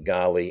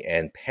Kigali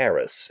and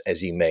Paris,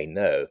 as you may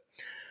know.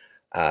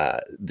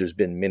 There's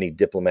been many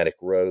diplomatic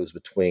rows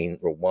between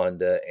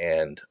Rwanda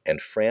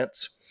and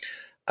France.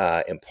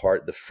 In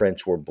part, the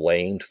French were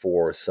blamed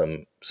for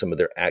some of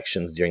their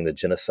actions during the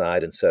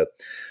genocide, and so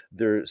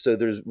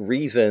there's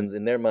reasons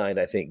in their mind,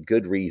 I think,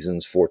 good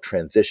reasons for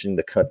transitioning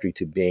the country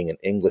to being an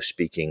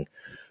English-speaking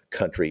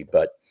country.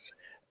 But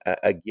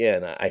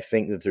again, I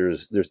think that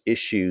there's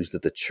issues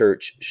that the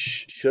church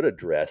should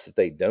address that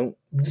they don't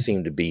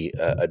seem to be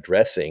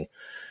addressing.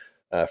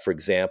 For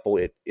example,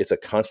 it's a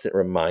constant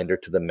reminder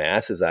to the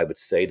masses, I would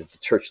say, that the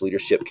church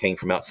leadership came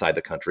from outside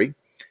the country,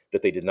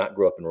 that they did not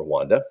grow up in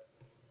Rwanda,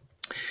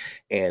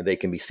 and they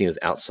can be seen as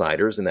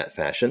outsiders in that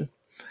fashion.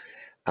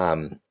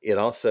 It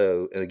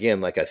also, and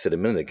again, like I said a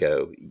minute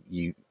ago,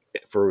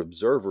 for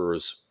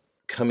observers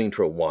coming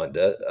to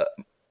Rwanda,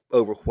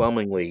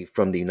 overwhelmingly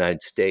from the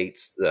United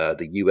States,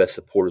 the U.S.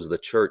 supporters of the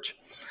church,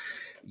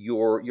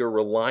 you're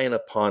relying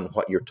upon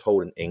what you're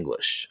told in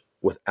English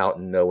without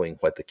knowing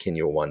what the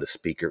Kinyarwanda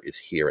speaker is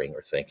hearing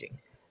or thinking.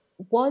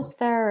 Was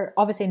there,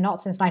 obviously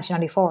not since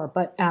 1994,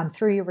 but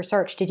through your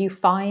research, did you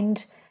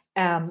find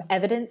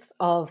evidence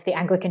of the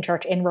Anglican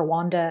Church in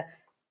Rwanda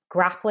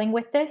grappling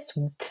with this,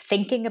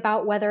 thinking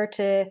about whether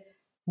to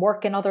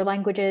work in other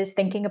languages,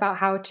 thinking about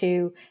how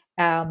to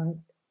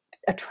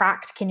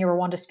attract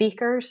Kinyarwanda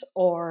speakers,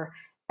 or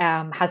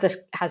has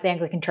the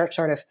Anglican Church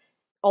sort of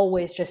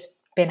always just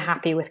been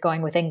happy with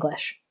going with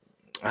English?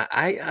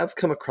 I've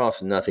come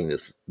across nothing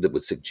that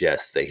would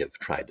suggest they have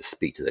tried to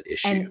speak to that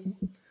issue.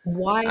 And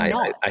why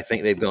not? I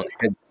think they've gone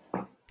ahead.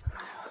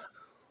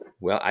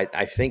 Well,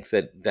 I think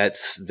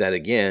that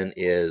again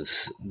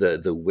is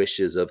the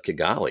wishes of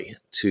Kigali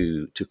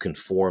to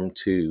conform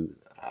to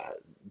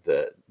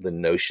the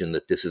notion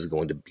that this is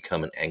going to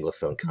become an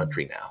Anglophone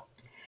country now.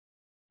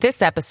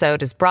 This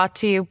episode is brought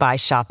to you by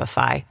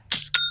Shopify.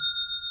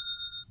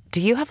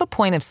 Do you have a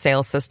point of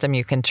sale system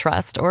you can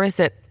trust, or is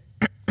it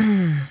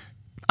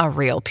a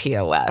real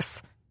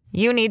POS?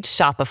 You need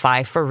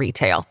Shopify for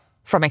retail.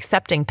 From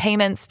accepting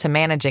payments to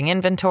managing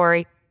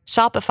inventory,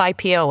 Shopify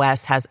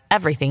POS has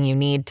everything you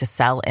need to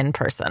sell in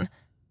person.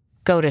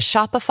 Go to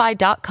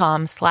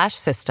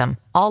shopify.com/system,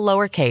 all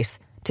lowercase,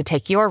 to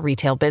take your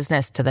retail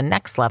business to the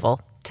next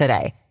level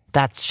today.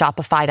 That's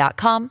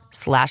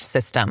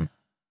shopify.com/system.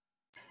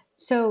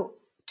 So,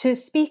 to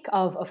speak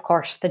of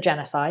course, the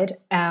genocide,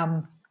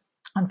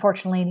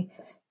 unfortunately,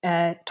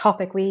 a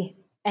topic we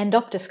end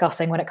up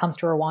discussing when it comes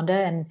to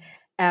Rwanda.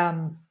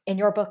 And in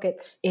your book,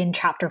 it's in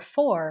chapter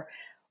 4.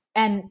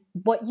 And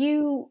what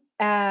you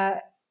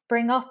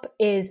bring up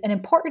is an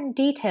important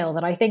detail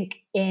that I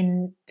think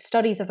in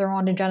studies of the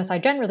Rwandan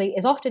genocide generally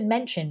is often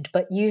mentioned,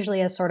 but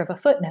usually as sort of a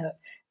footnote,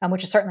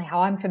 which is certainly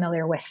how I'm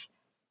familiar with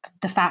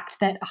the fact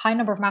that a high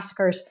number of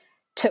massacres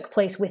took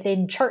place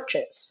within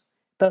churches,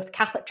 both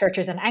Catholic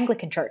churches and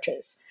Anglican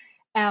churches.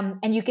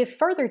 And you give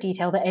further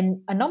detail that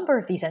in a number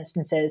of these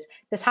instances,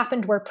 this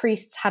happened where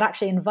priests had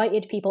actually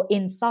invited people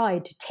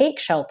inside to take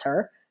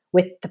shelter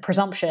with the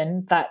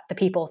presumption that the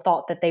people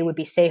thought that they would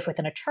be safe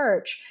within a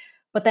church.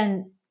 But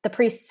then the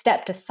priests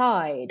stepped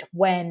aside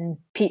when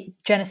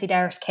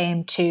genocidaires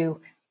came to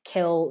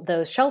kill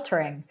those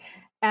sheltering.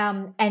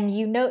 And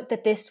you note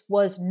that this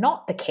was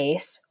not the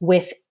case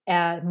with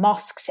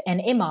mosques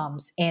and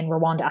imams in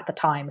Rwanda at the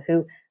time,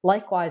 who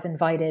likewise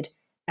invited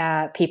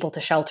people to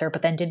shelter,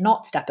 but then did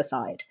not step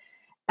aside.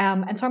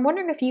 And so I'm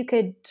wondering if you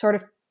could sort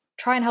of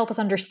try and help us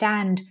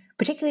understand,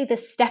 particularly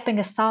this stepping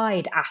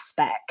aside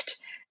aspect.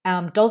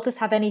 Does this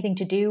have anything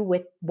to do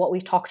with what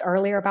we talked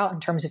earlier about in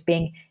terms of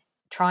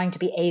trying to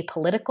be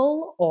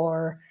apolitical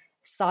or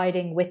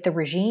siding with the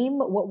regime?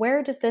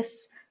 Where does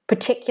this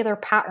particular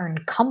pattern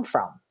come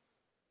from?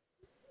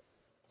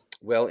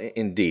 Well,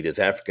 indeed, as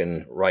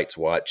African Rights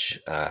Watch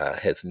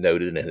has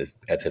noted, and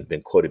as has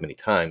been quoted many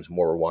times,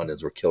 more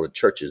Rwandans were killed in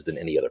churches than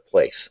any other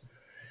place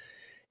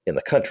in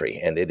the country.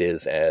 And it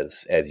is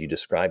as you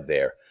described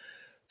there.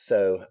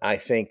 So I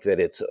think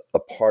that it's a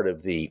part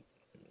of the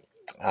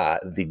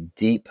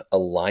deep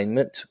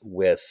alignment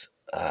with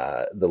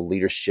the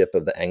leadership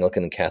of the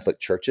Anglican and Catholic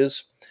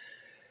churches.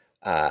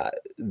 I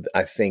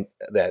think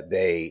that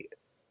they,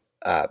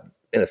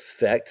 in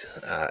effect,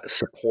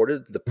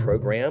 supported the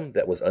program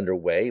that was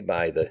underway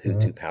by the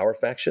Hutu power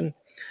faction.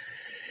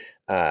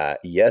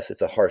 Yes,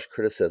 it's a harsh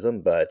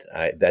criticism, but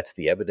that's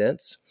the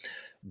evidence.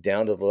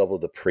 Down to the level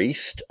of the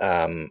priest,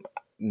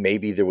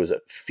 maybe there was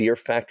a fear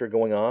factor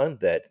going on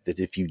that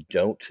if you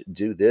don't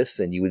do this,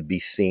 then you would be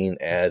seen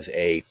as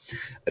a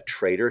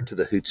traitor to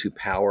the Hutu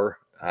power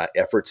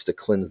efforts to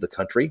cleanse the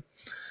country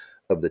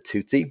of the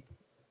Tutsi.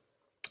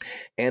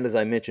 And as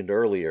I mentioned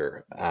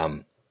earlier,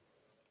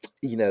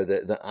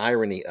 the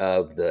irony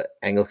of the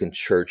Anglican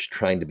Church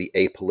trying to be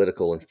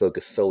apolitical and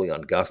focus solely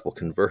on gospel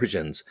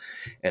conversions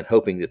and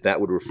hoping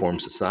that would reform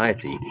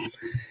society.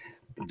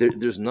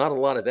 There's not a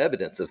lot of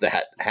evidence of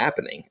that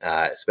happening,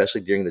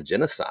 especially during the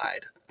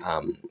genocide,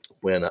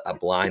 when a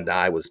blind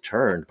eye was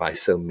turned by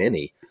so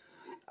many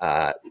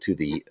to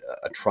the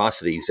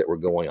atrocities that were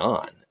going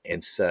on.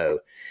 And so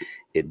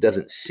it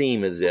doesn't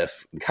seem as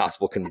if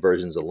gospel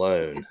conversions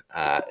alone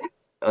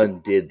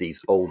undid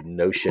these old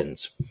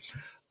notions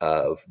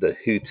of the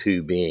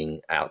Hutu being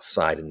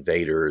outside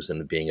invaders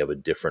and being of a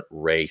different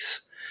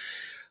race.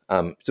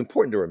 It's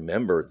important to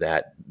remember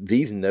that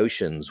these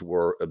notions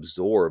were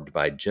absorbed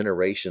by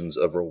generations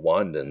of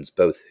Rwandans,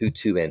 both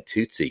Hutu and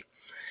Tutsi.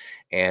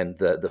 And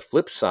the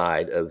flip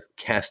side of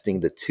casting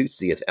the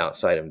Tutsi as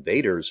outside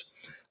invaders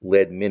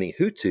led many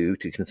Hutu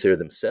to consider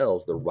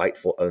themselves the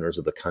rightful owners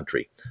of the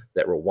country,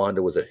 that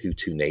Rwanda was a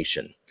Hutu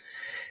nation.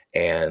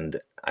 And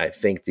I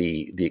think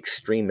the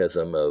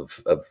extremism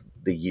of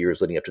the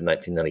years leading up to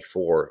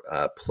 1994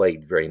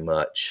 played very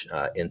much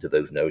into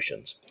those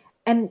notions.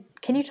 And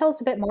can you tell us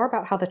a bit more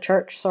about how the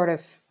church sort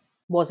of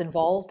was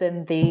involved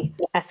in the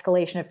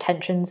escalation of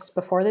tensions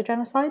before the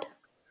genocide?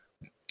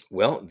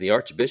 Well, the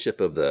Archbishop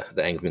of the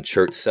Anglican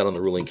Church sat on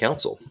the ruling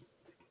council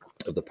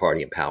of the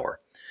party in power.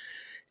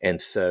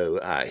 And so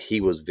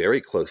he was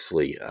very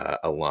closely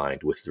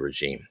aligned with the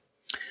regime.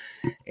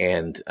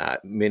 And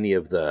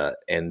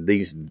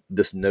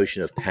this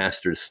notion of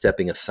pastors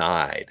stepping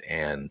aside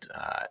and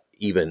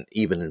even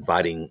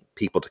inviting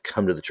people to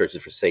come to the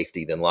churches for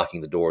safety, then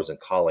locking the doors and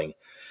calling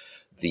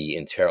the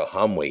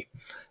Interahamwe.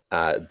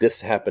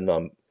 This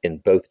happened in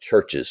both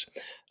churches.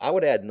 I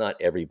would add not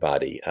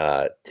everybody.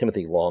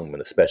 Timothy Longman,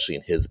 especially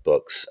in his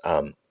books,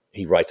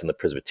 he writes on the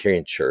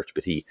Presbyterian Church,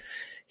 but he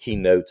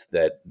notes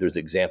that there's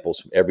examples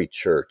from every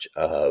church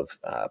of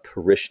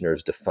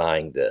parishioners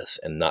defying this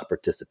and not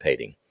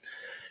participating.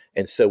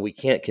 And so we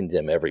can't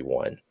condemn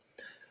everyone.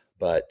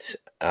 But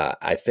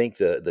I think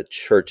the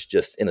church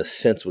just, in a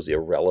sense, was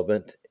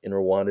irrelevant in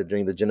Rwanda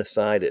during the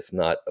genocide, if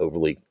not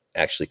overly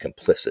actually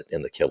complicit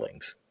in the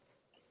killings.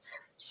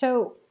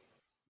 So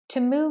to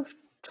move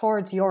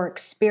towards your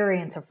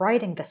experience of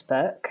writing this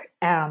book.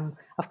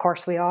 Of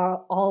course, we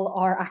all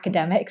are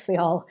academics. We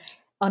all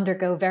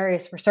undergo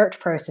various research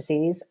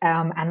processes,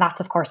 and that's,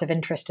 of course, of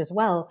interest as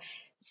well.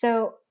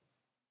 So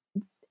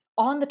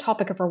on the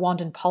topic of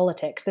Rwandan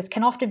politics, this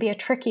can often be a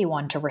tricky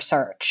one to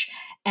research.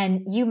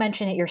 And you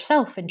mention it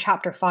yourself in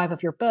chapter 5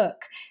 of your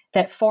book,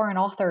 that foreign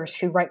authors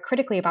who write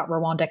critically about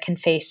Rwanda can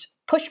face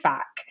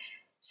pushback.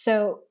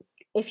 So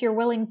if you're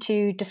willing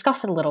to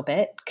discuss it a little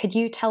bit, could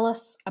you tell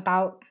us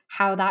about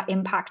how that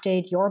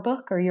impacted your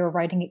book or your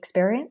writing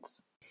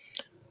experience?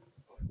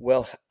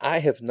 Well, I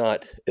have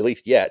not, at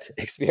least yet,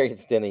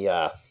 experienced any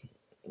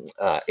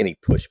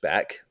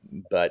pushback,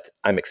 but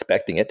I'm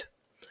expecting it.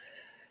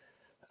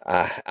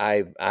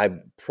 I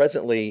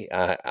presently,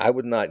 I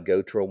would not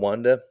go to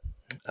Rwanda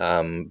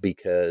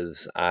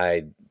because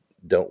I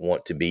don't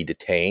want to be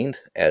detained,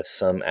 as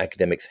some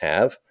academics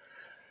have.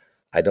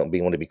 I don't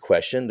want to be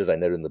questioned. As I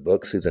noted in the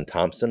book, Susan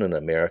Thompson, an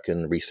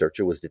American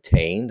researcher, was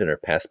detained and her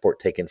passport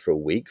taken for a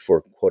week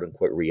for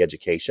quote-unquote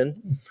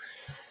re-education.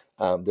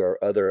 There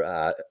are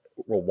other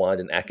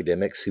Rwandan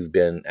academics who've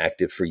been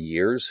active for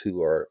years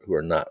who are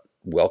not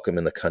welcome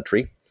in the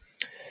country.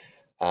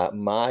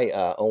 My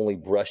only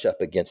brush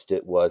up against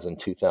it was in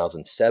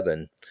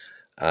 2007.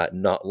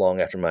 Not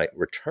long after my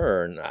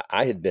return,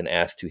 I had been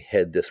asked to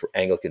head this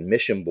Anglican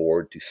Mission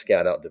Board to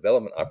scout out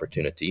development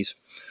opportunities,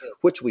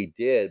 which we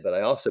did. But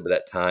I also, by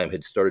that time,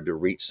 had started to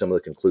reach some of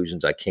the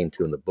conclusions I came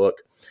to in the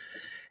book.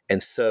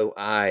 And so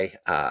I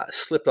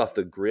slipped off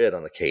the grid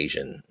on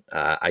occasion.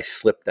 I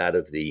slipped out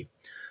of the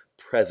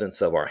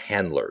presence of our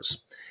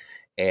handlers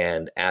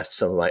and asked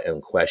some of my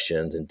own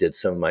questions and did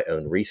some of my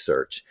own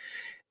research.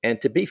 And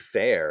to be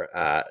fair,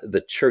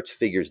 the church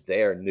figures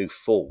there knew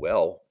full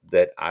well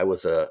that I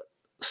was a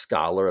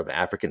scholar of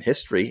African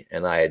history,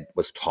 and I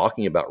was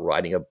talking about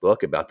writing a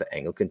book about the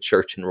Anglican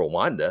Church in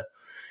Rwanda,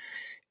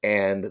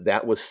 and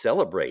that was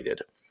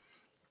celebrated.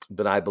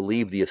 But I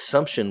believe the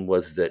assumption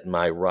was that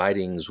my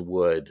writings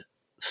would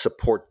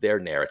support their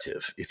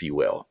narrative, if you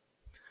will.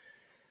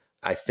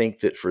 I think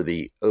that for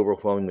the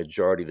overwhelming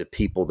majority of the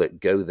people that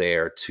go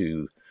there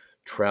to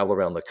travel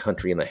around the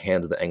country in the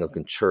hands of the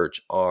Anglican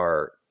Church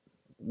are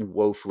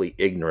woefully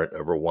ignorant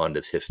of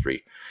Rwanda's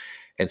history.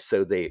 And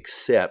so they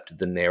accept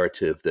the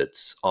narrative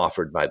that's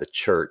offered by the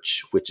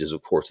church, which is,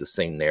 of course, the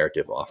same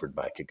narrative offered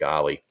by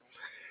Kigali.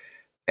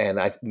 And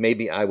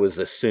maybe I was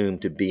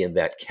assumed to be in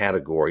that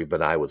category,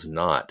 but I was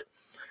not.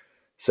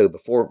 So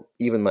before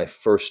even my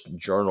first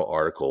journal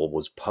article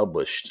was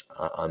published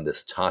on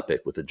this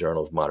topic with the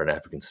Journal of Modern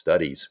African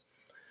Studies,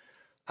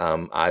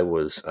 I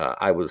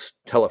was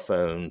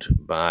telephoned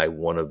by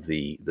one of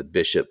the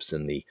bishops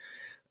in the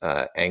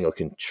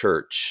Anglican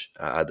Church,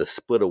 the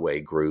split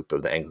away group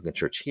of the Anglican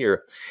Church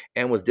here,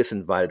 and was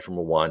disinvited from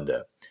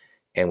Rwanda,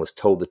 and was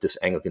told that this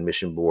Anglican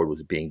Mission Board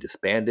was being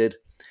disbanded,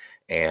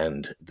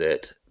 and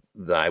that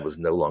I was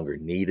no longer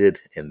needed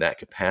in that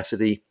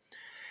capacity.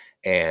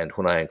 And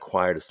when I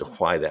inquired as to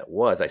why that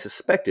was, I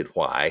suspected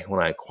why.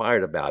 When I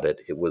inquired about it,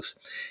 it was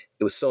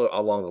so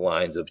along the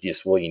lines of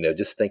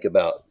just think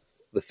about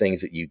the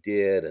things that you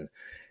did, and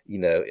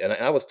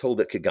I was told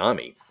that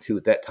Kagame, who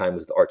at that time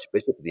was the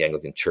Archbishop of the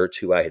Anglican Church,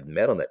 who I had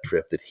met on that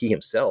trip, that he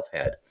himself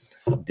had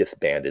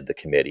disbanded the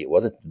committee. It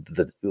was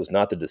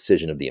not the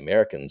decision of the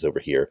Americans over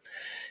here.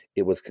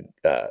 It was,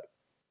 I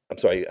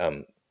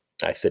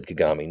said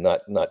Kagame,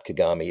 not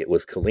Kagame. It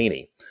was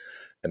Collini,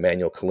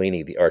 Emmanuel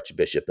Collini, the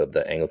Archbishop of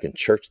the Anglican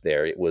Church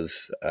there. It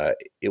was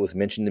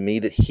mentioned to me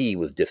that he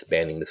was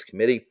disbanding this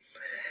committee,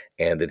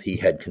 and that he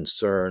had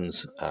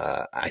concerns,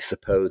 I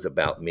suppose,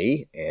 about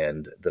me,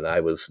 and that I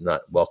was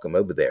not welcome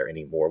over there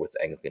anymore with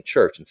the Anglican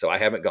Church. And so I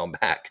haven't gone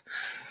back.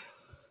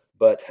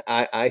 But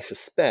I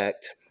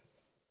suspect,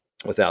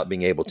 without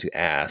being able to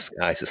ask,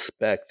 I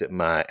suspect that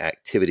my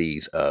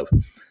activities of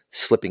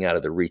slipping out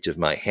of the reach of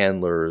my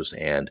handlers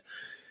and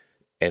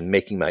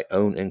making my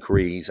own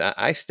inquiries,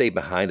 I stayed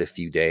behind a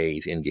few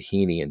days in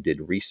Gahini and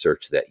did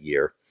research that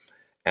year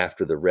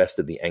after the rest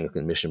of the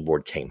Anglican Mission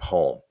Board came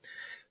home.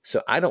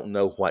 So I don't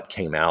know what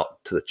came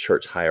out to the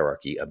church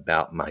hierarchy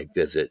about my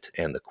visit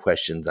and the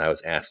questions I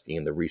was asking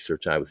and the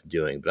research I was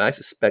doing, but I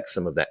suspect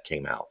some of that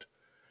came out.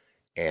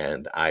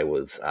 And I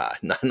was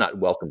not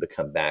welcome to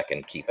come back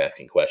and keep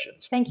asking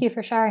questions. Thank you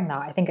for sharing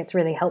that. I think it's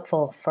really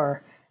helpful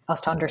for us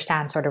to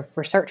understand sort of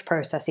research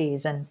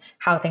processes and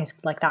how things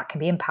like that can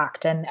be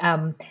impacted.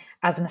 And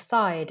as an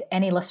aside,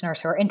 any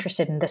listeners who are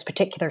interested in this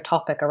particular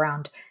topic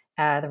around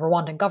the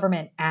Rwandan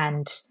government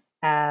and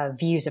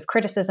views of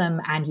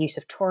criticism and use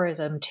of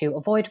tourism to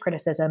avoid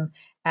criticism,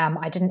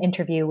 I did an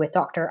interview with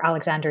Dr.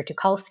 Alexander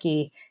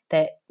Tucholsky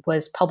that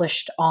was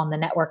published on the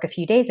network a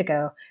few days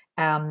ago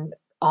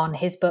on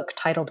his book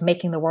titled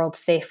Making the World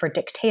Safe for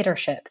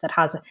Dictatorship, that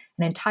has an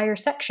entire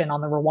section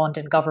on the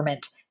Rwandan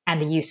government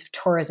and the use of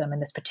tourism in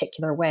this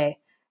particular way,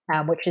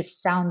 which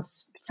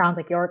sounds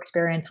like your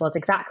experience was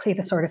exactly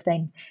the sort of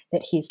thing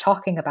that he's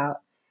talking about.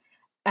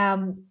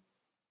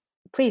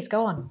 Please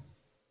go on.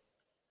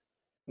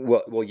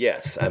 Well,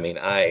 yes. I mean,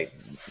 I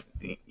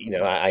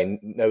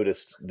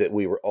noticed that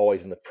we were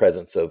always in the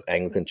presence of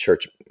Anglican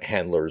church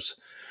handlers.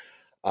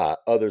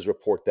 Others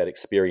report that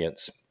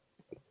experience,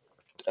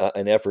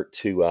 an effort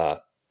to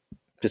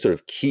sort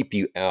of keep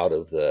you out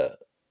of the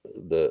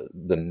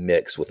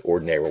mix with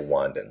ordinary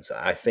Rwandans.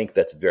 I think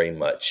that's very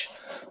much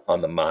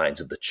on the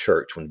minds of the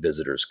church when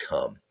visitors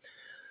come.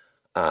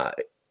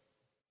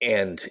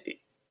 And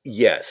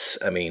yes,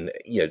 I mean,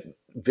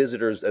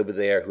 visitors over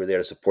there who are there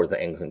to support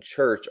the Anglican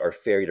Church are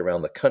ferried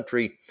around the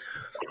country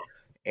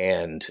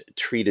and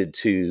treated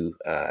to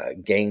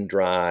game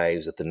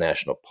drives at the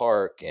national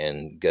park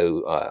and go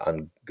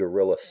on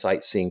guerrilla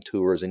sightseeing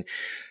tours. And,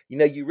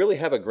 you really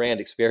have a grand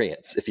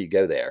experience if you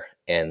go there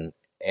and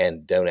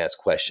don't ask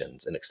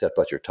questions and accept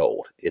what you're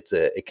told.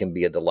 It can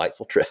be a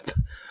delightful trip,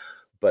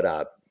 but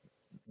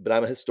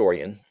I'm a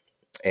historian,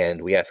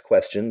 and we ask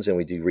questions and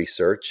we do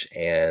research,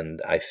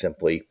 and I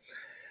simply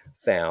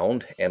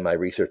found, and my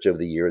research over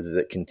the years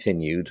that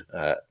continued,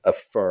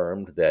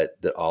 affirmed that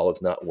all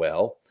is not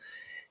well,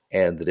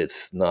 and that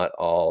it's not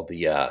all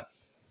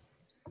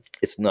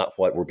it's not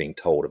what we're being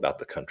told about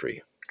the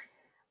country.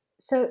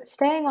 So,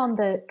 staying on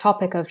the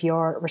topic of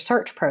your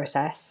research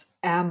process,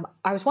 I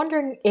was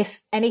wondering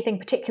if anything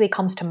particularly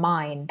comes to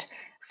mind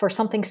for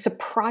something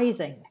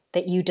surprising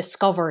that you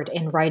discovered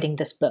in writing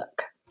this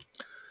book.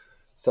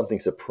 Something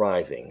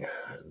surprising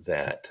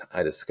that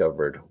I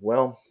discovered.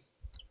 Well,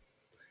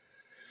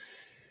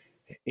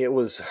 it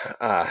was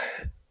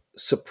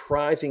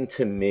surprising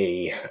to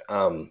me,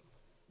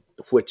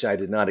 which I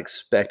did not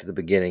expect at the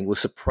beginning. It was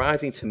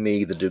surprising to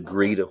me the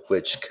degree to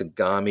which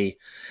Kagame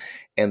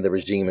and the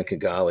regime in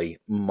Kigali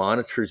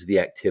monitors the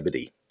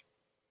activity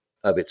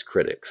of its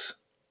critics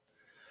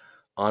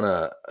on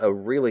a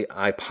really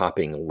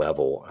eye-popping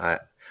level.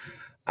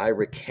 I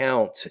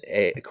recount,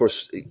 of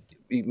course,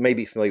 you may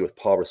be familiar with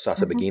Paul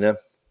Rusesabagina,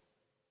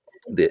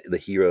 the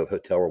hero of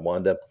Hotel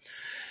Rwanda.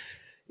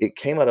 It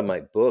came out of my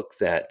book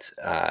that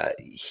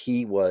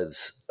he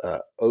was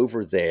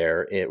over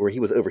there, or he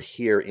was over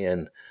here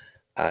in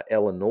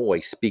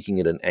Illinois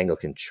speaking at an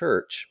Anglican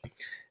church.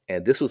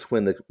 And this was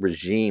when the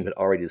regime had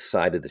already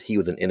decided that he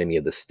was an enemy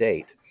of the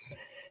state.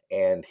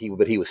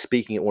 But he was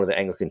speaking at one of the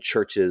Anglican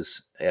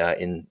churches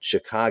in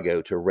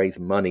Chicago to raise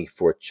money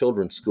for a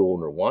children's school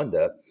in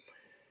Rwanda.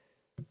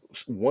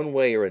 One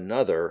way or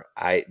another,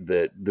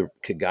 the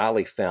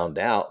Kigali found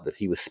out that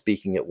he was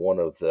speaking at one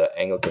of the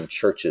Anglican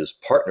churches,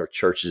 partner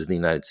churches in the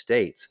United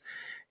States,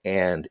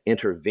 and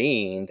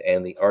intervened.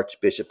 And the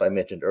Archbishop I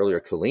mentioned earlier,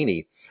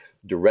 Collini,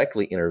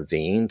 directly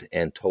intervened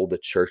and told the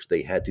church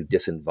they had to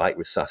disinvite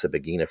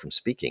Rusesabagina from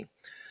speaking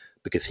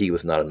because he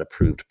was not an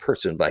approved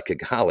person by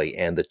Kigali.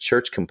 And the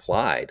church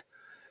complied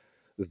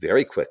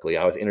very quickly.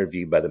 I was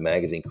interviewed by the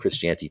magazine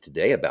Christianity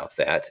Today about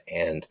that,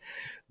 and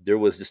there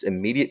was just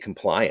immediate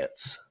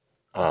compliance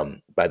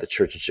by the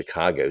church in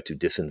Chicago to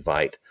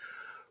disinvite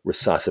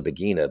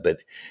Rusesabagina. But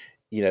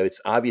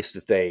it's obvious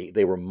that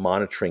they were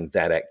monitoring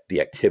the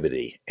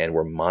activity and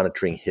were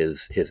monitoring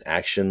his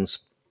actions.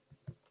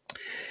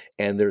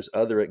 And there's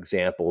other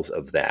examples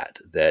of that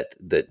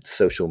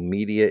social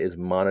media is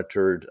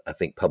monitored. I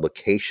think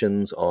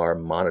publications are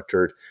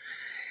monitored,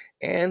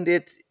 and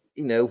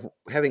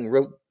having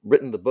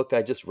written the book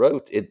I just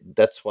wrote,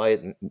 that's why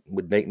it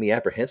would make me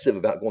apprehensive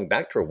about going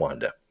back to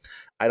Rwanda.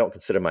 I don't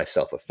consider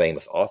myself a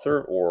famous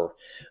author or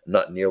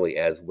not nearly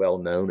as well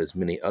known as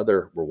many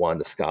other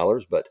Rwanda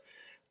scholars, but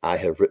I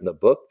have written a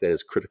book that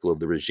is critical of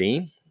the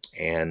regime.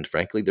 And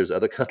frankly, there's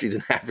other countries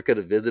in Africa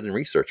to visit and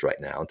research right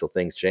now until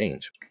things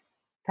change.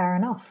 Fair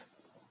enough.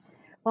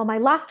 Well, my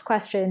last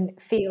question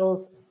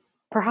feels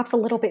perhaps a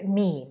little bit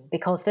mean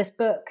because this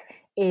book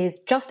is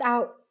just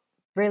out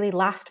really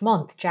last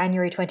month,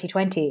 January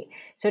 2020.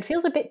 So it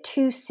feels a bit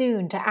too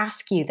soon to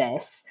ask you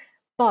this.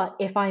 But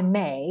if I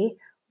may,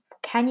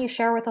 can you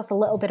share with us a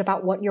little bit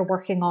about what you're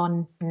working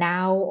on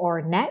now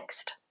or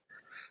next?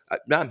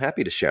 No, I'm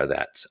happy to share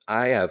that.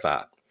 I have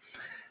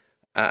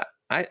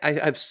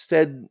I've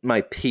said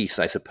my piece,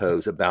 I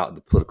suppose, about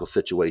the political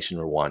situation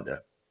in Rwanda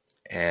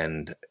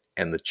and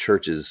the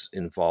church's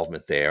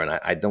involvement there. And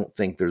I don't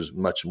think there's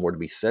much more to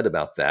be said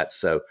about that.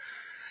 So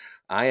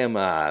I am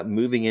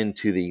moving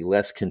into the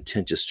less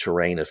contentious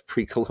terrain of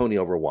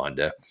pre-colonial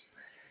Rwanda.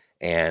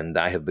 And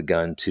I have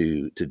begun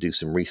to do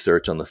some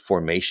research on the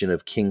formation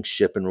of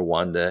kingship in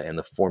Rwanda and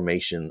the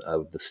formation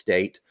of the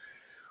state,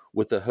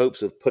 with the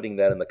hopes of putting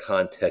that in the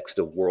context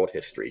of world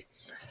history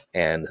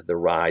and the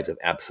rise of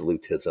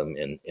absolutism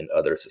in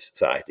other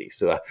societies.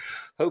 So I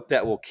hope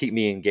that will keep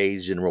me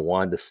engaged in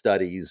Rwanda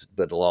studies,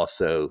 but it'll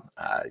also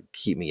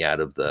keep me out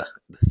of the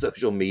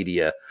social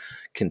media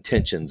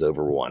contentions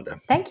over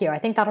Rwanda. Thank you. I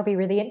think that'll be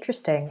really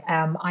interesting.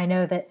 I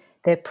know that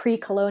the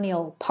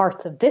pre-colonial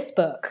parts of this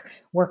book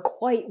were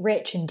quite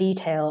rich in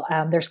detail.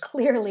 There's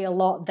clearly a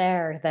lot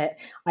there that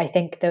I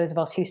think those of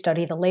us who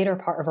study the later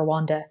part of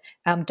Rwanda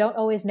don't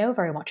always know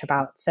very much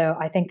about. So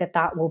I think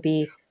that will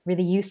be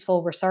really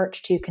useful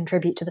research to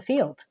contribute to the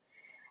field.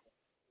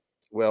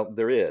 Well,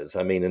 there is.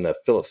 I mean, in a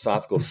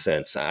philosophical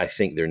sense, I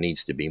think there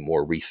needs to be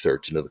more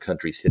research into the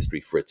country's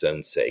history for its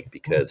own sake,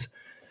 because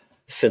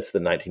since the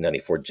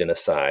 1994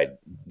 genocide,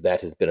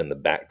 that has been in the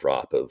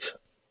backdrop of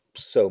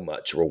so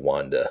much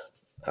Rwanda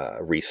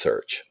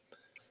research.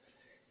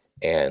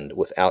 And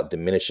without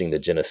diminishing the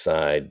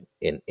genocide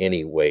in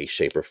any way,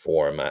 shape, or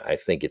form, I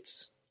think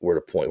we're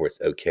at a point where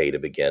it's okay to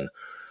begin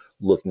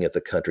looking at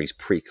the country's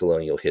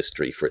pre-colonial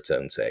history for its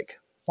own sake.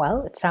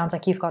 Well, it sounds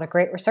like you've got a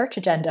great research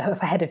agenda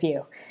ahead of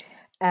you.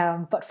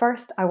 But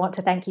first, I want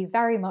to thank you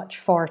very much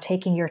for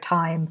taking your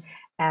time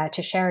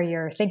to share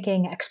your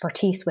thinking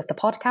expertise with the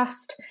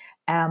podcast.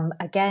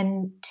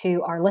 Again,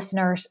 to our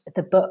listeners,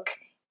 the book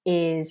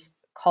is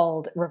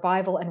called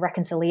Revival and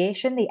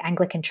Reconciliation, the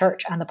Anglican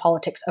Church and the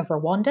Politics of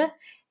Rwanda.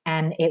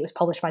 And it was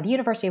published by the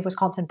University of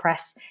Wisconsin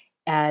Press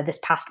this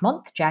past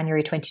month,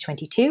 January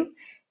 2022.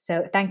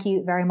 So thank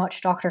you very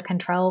much, Dr.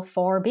 Cantrell,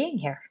 for being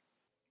here.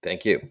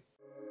 Thank you.